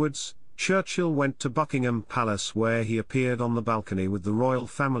 Afterwards, Churchill went to Buckingham Palace, where he appeared on the balcony with the royal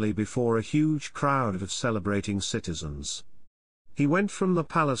family before a huge crowd of celebrating citizens. He went from the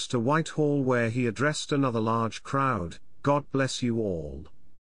palace to Whitehall, where he addressed another large crowd. God bless you all.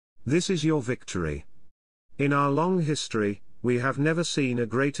 This is your victory. In our long history, we have never seen a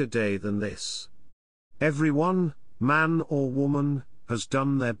greater day than this. Everyone, man or woman, has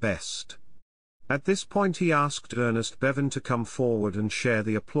done their best. At this point he asked Ernest Bevin to come forward and share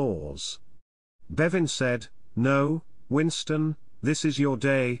the applause. Bevin said, "No, Winston, this is your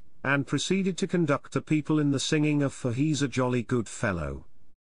day," and proceeded to conduct the people in the singing of "For He's a Jolly Good Fellow."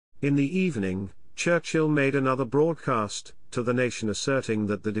 In the evening, Churchill made another broadcast to the nation asserting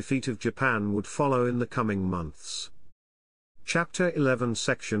that the defeat of Japan would follow in the coming months. Chapter 11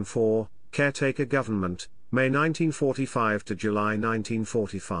 Section 4, Caretaker Government, May 1945 to July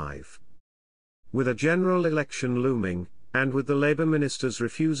 1945. With a general election looming, and with the Labour ministers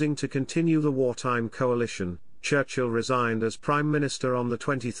refusing to continue the wartime coalition, Churchill resigned as Prime Minister on the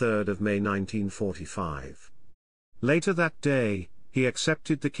 23rd of May 1945. Later that day, he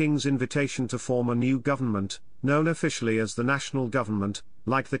accepted the King's invitation to form a new government, known officially as the National Government,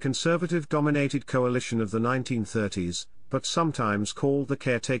 like the Conservative-dominated coalition of the 1930s, but sometimes called the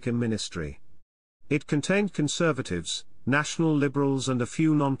Caretaker Ministry. It contained Conservatives, National Liberals and a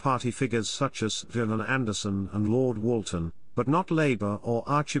few non-party figures such as John Anderson and Lord Walton, but not Labour or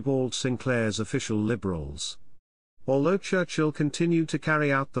Archibald Sinclair's official Liberals. Although Churchill continued to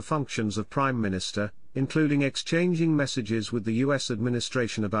carry out the functions of Prime Minister, including exchanging messages with the US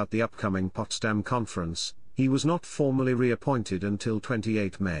administration about the upcoming Potsdam Conference, he was not formally reappointed until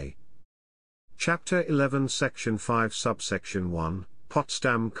 28 May. Chapter 11 Section 5 Subsection 1,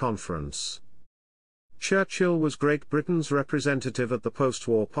 Potsdam Conference. Churchill was Great Britain's representative at the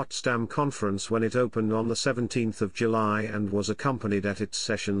post-war Potsdam Conference when it opened on the 17th of July and was accompanied at its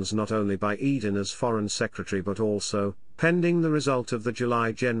sessions not only by Eden as Foreign Secretary but also, pending the result of the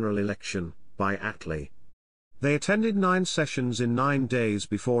July general election, by Attlee. They attended 9 sessions in 9 days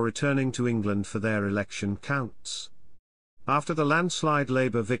before returning to England for their election counts. After the landslide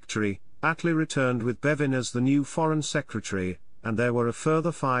Labour victory, Attlee returned with Bevin as the new Foreign Secretary, and there were a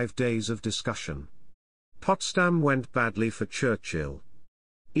further 5 days of discussion. Potsdam went badly for Churchill.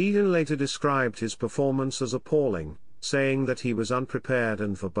 Eden later described his performance as appalling, saying that he was unprepared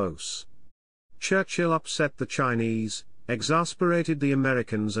and verbose. Churchill upset the Chinese, exasperated the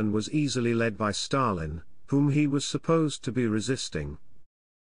Americans and was easily led by Stalin, whom he was supposed to be resisting.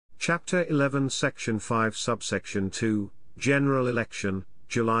 Chapter 11 Section 5 Subsection 2, General Election,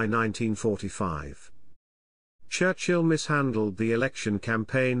 July 1945. Churchill mishandled the election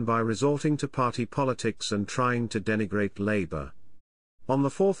campaign by resorting to party politics and trying to denigrate Labour. On the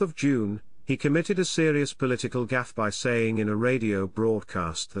 4th of June, he committed a serious political gaffe by saying in a radio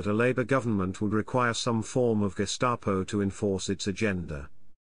broadcast that a Labour government would require some form of Gestapo to enforce its agenda.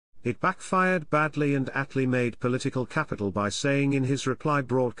 It backfired badly and Attlee made political capital by saying in his reply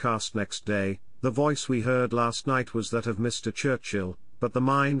broadcast next day, "The voice we heard last night was that of Mr. Churchill, but the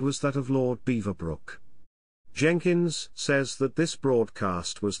mind was that of Lord Beaverbrook." Jenkins says that this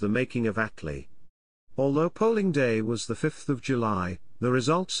broadcast was the making of Attlee. Although polling day was the 5th of July, the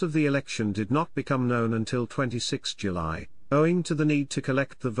results of the election did not become known until 26 July, owing to the need to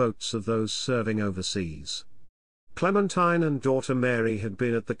collect the votes of those serving overseas. Clementine and daughter Mary had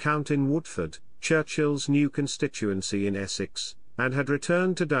been at the count in Woodford, Churchill's new constituency in Essex, and had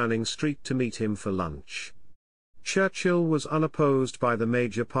returned to Downing Street to meet him for lunch. Churchill was unopposed by the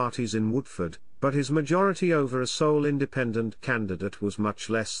major parties in Woodford, but his majority over a sole independent candidate was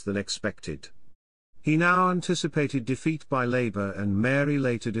much less than expected. He now anticipated defeat by Labour, and Mary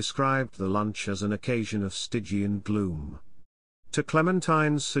later described the lunch as an occasion of Stygian gloom. To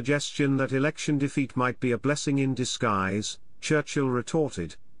Clementine's suggestion that election defeat might be a blessing in disguise, Churchill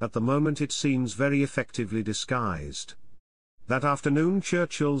retorted, "At the moment it seems very effectively disguised." That afternoon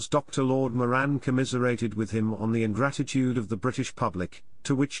Churchill's Dr. Lord Moran commiserated with him on the ingratitude of the British public,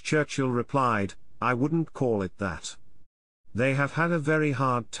 to which Churchill replied, "I wouldn't call it that. They have had a very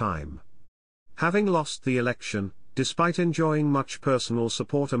hard time." Having lost the election, despite enjoying much personal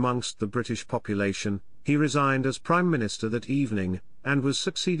support amongst the British population, he resigned as Prime Minister that evening, and was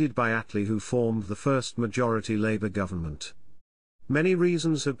succeeded by Attlee, who formed the first majority Labour government. Many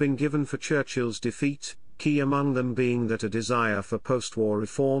reasons have been given for Churchill's defeat, key among them being that a desire for post-war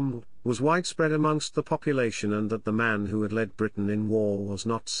reform was widespread amongst the population and that the man who had led Britain in war was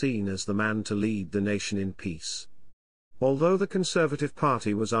not seen as the man to lead the nation in peace. Although the Conservative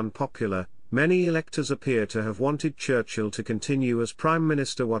Party was unpopular, many electors appear to have wanted Churchill to continue as Prime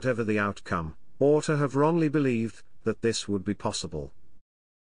Minister whatever the outcome, or to have wrongly believed that this would be possible.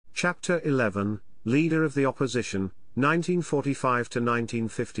 Chapter 11, Leader of the Opposition, 1945 to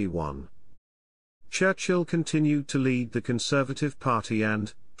 1951. Churchill continued to lead the Conservative Party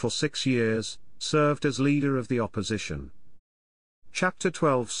and, for 6 years, served as leader of the opposition. Chapter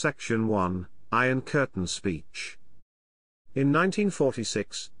 12, Section 1, Iron Curtain Speech. In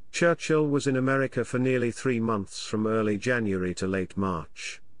 1946, Churchill was in America for nearly 3 months from early January to late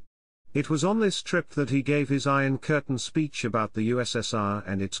March. It was on this trip that he gave his Iron Curtain speech about the USSR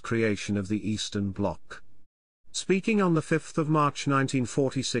and its creation of the Eastern Bloc. Speaking on the 5th of March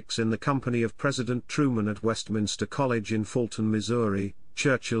 1946 in the company of President Truman at Westminster College in Fulton, Missouri,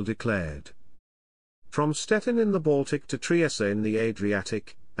 Churchill declared, "From Stettin in the Baltic to Trieste in the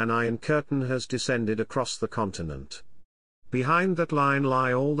Adriatic, an iron curtain has descended across the continent. Behind that line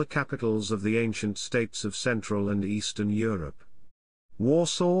lie all the capitals of the ancient states of Central and Eastern Europe.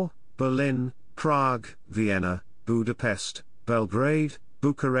 Warsaw, Berlin, Prague, Vienna, Budapest, Belgrade,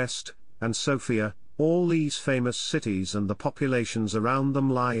 Bucharest, and Sofia, all these famous cities and the populations around them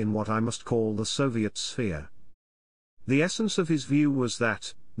lie in what I must call the Soviet sphere." The essence of his view was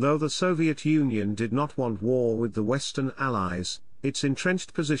that, though the Soviet Union did not want war with the Western Allies, its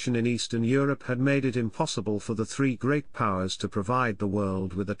entrenched position in Eastern Europe had made it impossible for the three great powers to provide the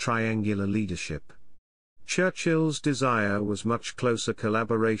world with a triangular leadership. Churchill's desire was much closer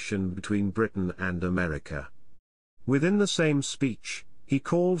collaboration between Britain and America. Within the same speech, he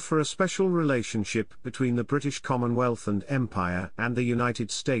called for a special relationship between the British Commonwealth and Empire and the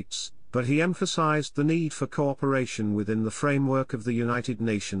United States, but he emphasized the need for cooperation within the framework of the United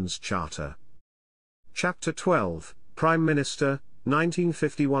Nations Charter. Chapter 12, Prime Minister,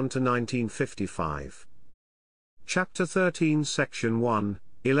 1951 to 1955. Chapter 13, Section 1,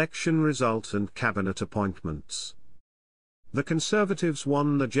 Election Result and Cabinet Appointments. The Conservatives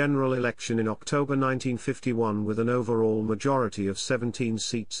won the general election in October 1951 with an overall majority of 17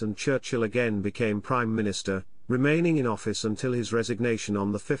 seats, and Churchill again became Prime Minister, remaining in office until his resignation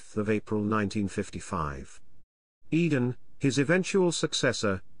on the 5th of April 1955. Eden, his eventual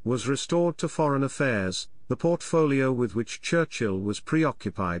successor, was restored to foreign affairs, the portfolio with which Churchill was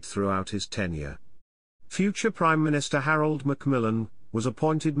preoccupied throughout his tenure. Future Prime Minister Harold Macmillan was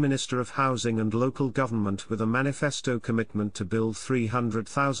appointed Minister of Housing and Local Government with a manifesto commitment to build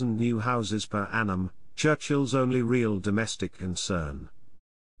 300,000 new houses per annum, Churchill's only real domestic concern.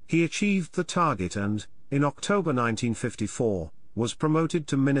 He achieved the target and, in October 1954, was promoted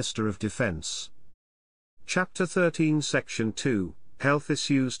to Minister of Defense. Chapter 13, Section 2, Health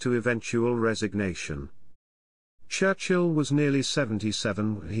Issues to Eventual Resignation. Churchill was nearly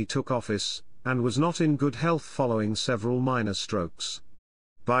 77 when he took office, and was not in good health following several minor strokes.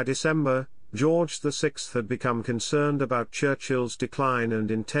 By December, George VI had become concerned about Churchill's decline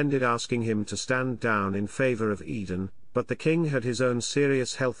and intended asking him to stand down in favor of Eden, but the king had his own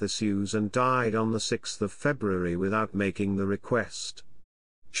serious health issues and died on the 6th of February without making the request.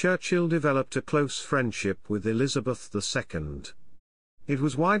 Churchill developed a close friendship with Elizabeth II. It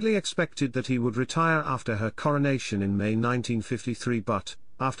was widely expected that he would retire after her coronation in May 1953, but,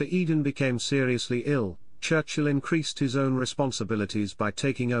 after Eden became seriously ill, Churchill increased his own responsibilities by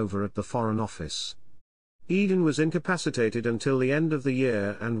taking over at the Foreign Office. Eden was incapacitated until the end of the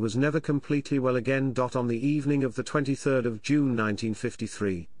year and was never completely well again. On the evening of the 23rd of June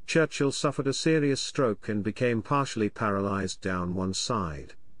 1953, Churchill suffered a serious stroke and became partially paralyzed down one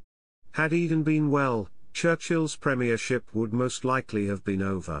side. Had Eden been well, Churchill's premiership would most likely have been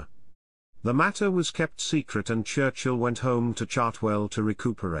over. The matter was kept secret and Churchill went home to Chartwell to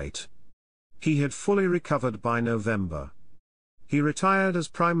recuperate. He had fully recovered by November. He retired as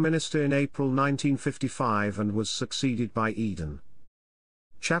Prime Minister in April 1955 and was succeeded by Eden.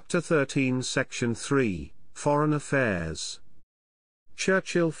 Chapter 13, Section 3, Foreign Affairs.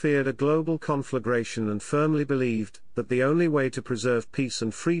 Churchill feared a global conflagration and firmly believed that the only way to preserve peace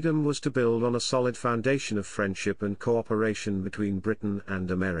and freedom was to build on a solid foundation of friendship and cooperation between Britain and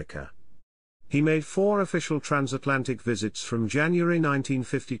America. He made 4 official transatlantic visits from January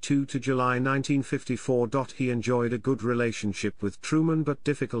 1952 to July 1954. He enjoyed a good relationship with Truman, but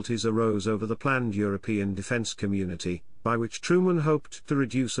difficulties arose over the planned European Defense Community, by which Truman hoped to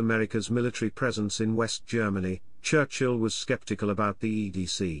reduce America's military presence in West Germany. Churchill was skeptical about the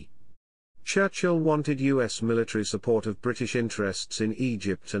EDC. Churchill wanted U.S. military support of British interests in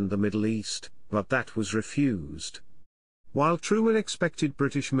Egypt and the Middle East, but that was refused. While Truman expected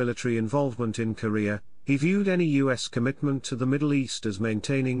British military involvement in Korea, he viewed any U.S. commitment to the Middle East as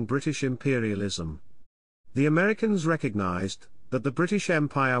maintaining British imperialism. The Americans recognized that the British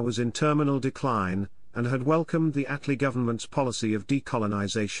Empire was in terminal decline, and had welcomed the Attlee government's policy of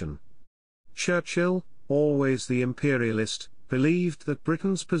decolonization. Churchill, always the imperialist, believed that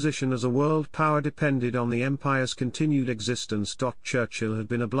Britain's position as a world power depended on the empire's continued existence. Churchill had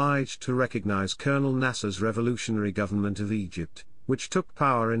been obliged to recognize Colonel Nasser's revolutionary government of Egypt, which took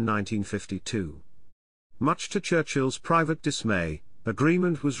power in 1952. Much to Churchill's private dismay,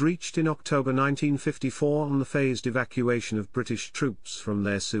 agreement was reached in October 1954 on the phased evacuation of British troops from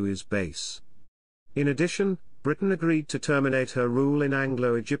their Suez base. In addition, Britain agreed to terminate her rule in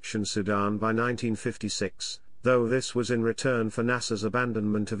Anglo-Egyptian Sudan by 1956, though this was in return for Nasser's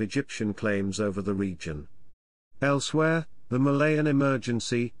abandonment of Egyptian claims over the region. Elsewhere, the Malayan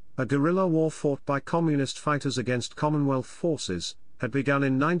Emergency, a guerrilla war fought by communist fighters against Commonwealth forces, had begun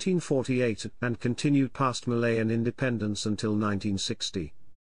in 1948 and continued past Malayan independence until 1960.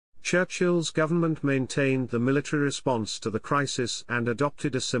 Churchill's government maintained the military response to the crisis and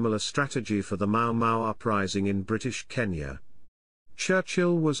adopted a similar strategy for the Mau Mau uprising in British Kenya.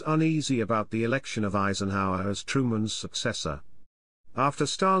 Churchill was uneasy about the election of Eisenhower as Truman's successor. After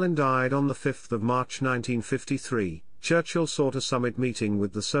Stalin died on 5 March 1953, Churchill sought a summit meeting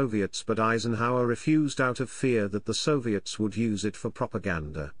with the Soviets, but Eisenhower refused out of fear that the Soviets would use it for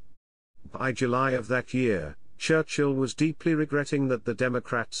propaganda. By July of that year, Churchill was deeply regretting that the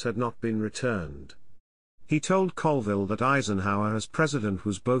Democrats had not been returned. He told Colville that Eisenhower as president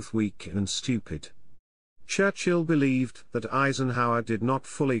was both weak and stupid. Churchill believed that Eisenhower did not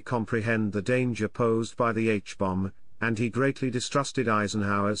fully comprehend the danger posed by the H-bomb, and he greatly distrusted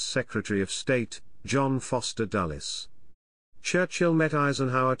Eisenhower's Secretary of State, John Foster Dulles. Churchill met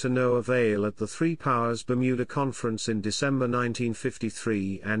Eisenhower to no avail at the Three Powers Bermuda Conference in December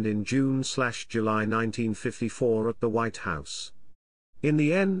 1953 and in June/July 1954 at the White House. In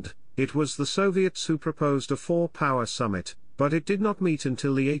the end, it was the Soviets who proposed a four-power summit, but it did not meet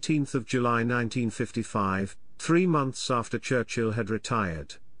until the 18th of July 1955, 3 months after Churchill had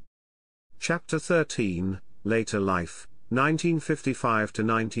retired. Chapter 13, Later Life, 1955 to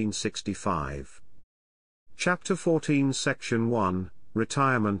 1965. Chapter 14 Section 1,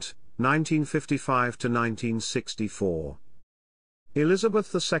 Retirement, 1955 to 1964.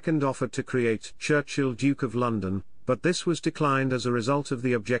 Elizabeth II offered to create Churchill Duke of London, but this was declined as a result of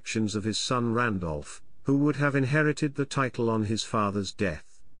the objections of his son Randolph, who would have inherited the title on his father's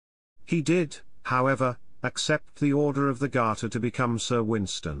death. He did, however, accept the Order of the Garter to become Sir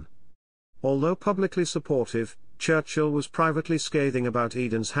Winston. Although publicly supportive, Churchill was privately scathing about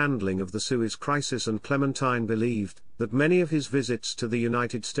Eden's handling of the Suez crisis, and Clementine believed that many of his visits to the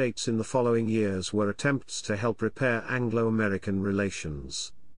United States in the following years were attempts to help repair Anglo-American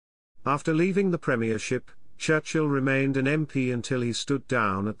relations. After leaving the premiership, Churchill remained an MP until he stood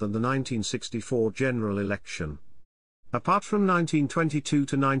down at the 1964 general election. Apart from 1922 to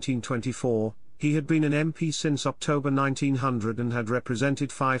 1924, he had been an MP since October 1900 and had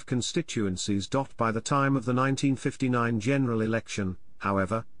represented 5 constituencies. By the time of the 1959 general election,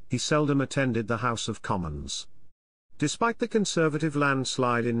 however, he seldom attended the House of Commons. Despite the Conservative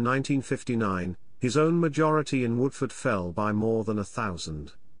landslide in 1959, his own majority in Woodford fell by more than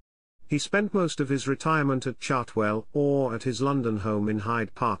 1,000. He spent most of his retirement at Chartwell or at his London home in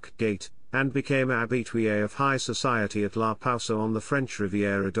Hyde Park Gate, and became habitué of high society at La Pausa on the French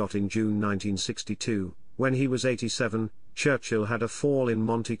Riviera. In June 1962, when he was 87, Churchill had a fall in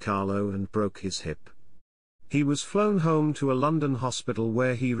Monte Carlo and broke his hip. He was flown home to a London hospital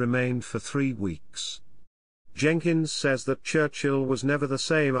where he remained for 3 weeks. Jenkins says that Churchill was never the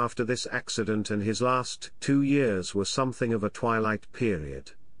same after this accident, and his last 2 years were something of a twilight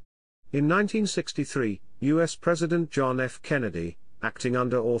period. In 1963, U.S. President John F. Kennedy, acting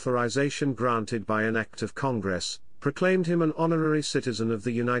under authorization granted by an act of Congress, proclaimed him an honorary citizen of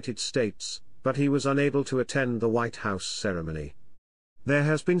the United States, but he was unable to attend the White House ceremony. There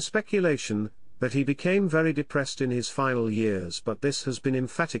has been speculation that he became very depressed in his final years, but this has been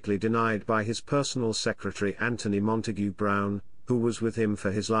emphatically denied by his personal secretary Anthony Montague Brown, who was with him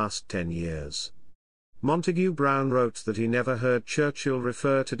for his last 10 years. Montague Brown wrote that he never heard Churchill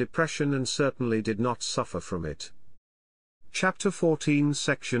refer to depression and certainly did not suffer from it. Chapter 14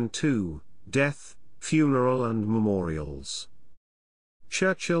 Section 2, Death, Funeral and Memorials.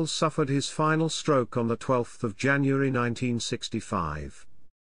 Churchill suffered his final stroke on the 12th of January 1965.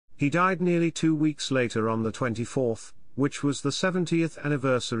 He died nearly 2 weeks later on the 24th, which was the 70th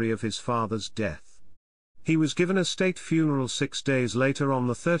anniversary of his father's death. He was given a state funeral 6 days later on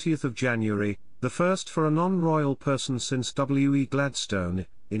the 30th of January, the first for a non-royal person since W. E. Gladstone,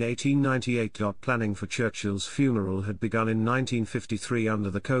 in 1898. Planning for Churchill's funeral had begun in 1953 under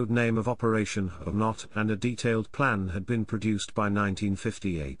the code name of Operation Knot, and a detailed plan had been produced by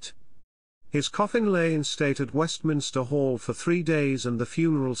 1958. His coffin lay in state at Westminster Hall for 3 days, and the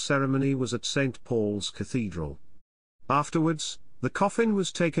funeral ceremony was at St. Paul's Cathedral. Afterwards, the coffin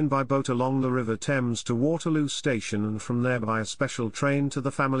was taken by boat along the River Thames to Waterloo Station and from there by a special train to the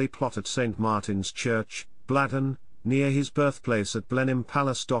family plot at St. Martin's Church, Bladon, near his birthplace at Blenheim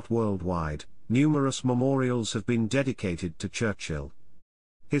Palace. Worldwide, numerous memorials have been dedicated to Churchill.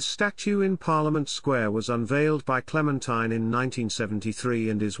 His statue in Parliament Square was unveiled by Clementine in 1973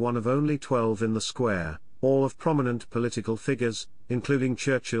 and is one of only 12 in the square, all of prominent political figures, including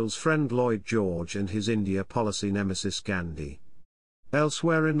Churchill's friend Lloyd George and his India policy nemesis Gandhi.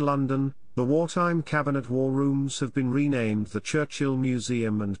 Elsewhere in London, the wartime Cabinet War Rooms have been renamed the Churchill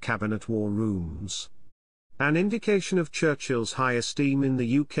Museum and Cabinet War Rooms. An indication of Churchill's high esteem in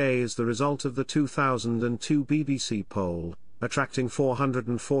the UK is the result of the 2002 BBC poll, attracting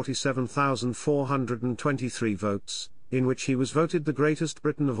 447,423 votes, in which he was voted the greatest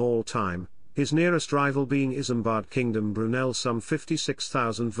Briton of all time, his nearest rival being Isambard Kingdom Brunel some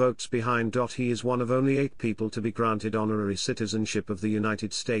 56,000 votes behind. He is one of only 8 people to be granted honorary citizenship of the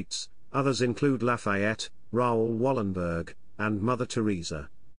United States, others include Lafayette, Raoul Wallenberg, and Mother Teresa.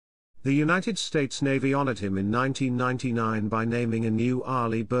 The United States Navy honored him in 1999 by naming a new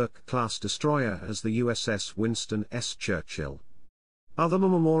Arleigh Burke-class destroyer as the USS Winston S. Churchill. Other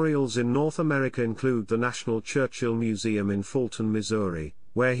memorials in North America include the National Churchill Museum in Fulton, Missouri,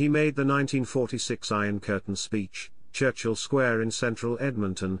 where he made the 1946 Iron Curtain speech, Churchill Square in central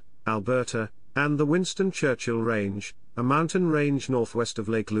Edmonton, Alberta, and the Winston Churchill Range, a mountain range northwest of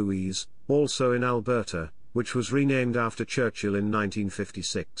Lake Louise, also in Alberta, which was renamed after Churchill in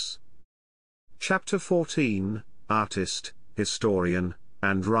 1956. Chapter 14, Artist, Historian,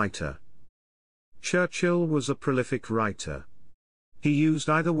 and Writer. Churchill was a prolific writer. He used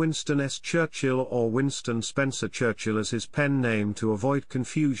either Winston S. Churchill or Winston Spencer Churchill as his pen name to avoid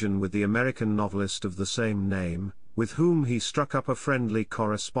confusion with the American novelist of the same name, with whom he struck up a friendly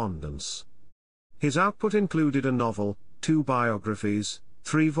correspondence. His output included a novel, 2 biographies,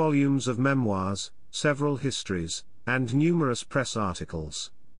 3 volumes of memoirs, several histories, and numerous press articles.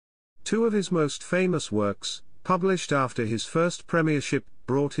 2 of his most famous works, published after his first premiership,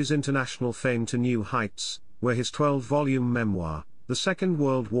 brought his international fame to new heights, were his 12-volume memoir, The Second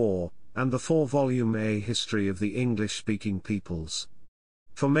World War, and the 4-volume A History of the English-Speaking Peoples.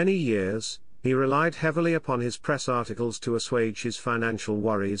 For many years, he relied heavily upon his press articles to assuage his financial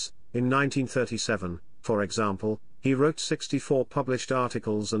worries. In 1937, for example, he wrote 64 published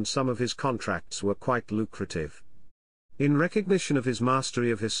articles and some of his contracts were quite lucrative. In recognition of his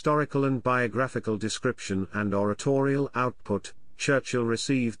mastery of historical and biographical description and oratorial output, Churchill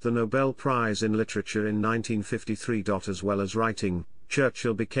received the Nobel Prize in Literature in 1953. As well as writing,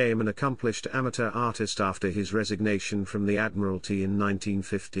 Churchill became an accomplished amateur artist after his resignation from the Admiralty in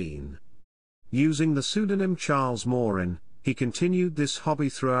 1915. Using the pseudonym Charles Morin, he continued this hobby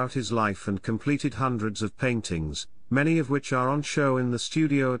throughout his life and completed hundreds of paintings, many of which are on show in the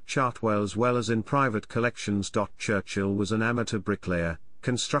studio at Chartwell as well as in private collections. Churchill was an amateur bricklayer,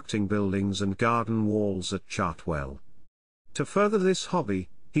 constructing buildings and garden walls at Chartwell. To further this hobby,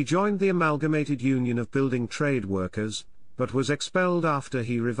 he joined the Amalgamated Union of Building Trade Workers, but was expelled after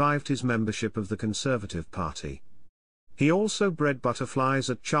he revived his membership of the Conservative Party. He also bred butterflies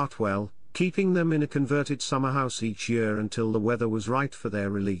at Chartwell, keeping them in a converted summer house each year until the weather was right for their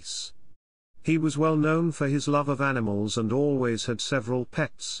release. He was well known for his love of animals and always had several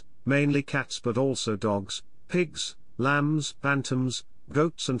pets, mainly cats but also dogs, pigs, lambs, bantams,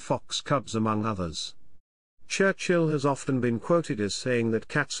 goats and fox cubs among others. Churchill has often been quoted as saying that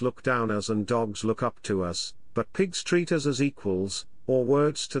cats look down us and dogs look up to us, but pigs treat us as equals, or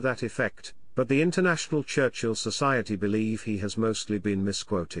words to that effect, but the International Churchill Society believe he has mostly been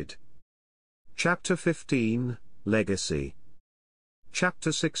misquoted. Chapter 15, Legacy.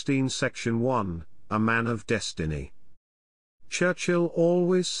 Chapter 16 Section 1, A Man of Destiny. Churchill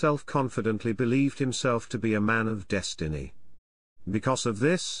always self-confidently believed himself to be a man of destiny. Because of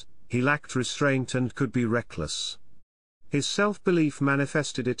this, he lacked restraint and could be reckless. His self-belief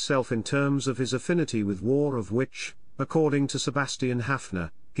manifested itself in terms of his affinity with war, of which, according to Sebastian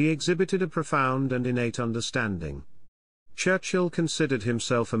Haffner, he exhibited a profound and innate understanding. Churchill considered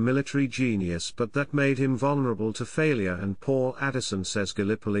himself a military genius, but that made him vulnerable to failure, and Paul Addison says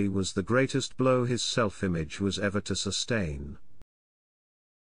Gallipoli was the greatest blow his self-image was ever to sustain.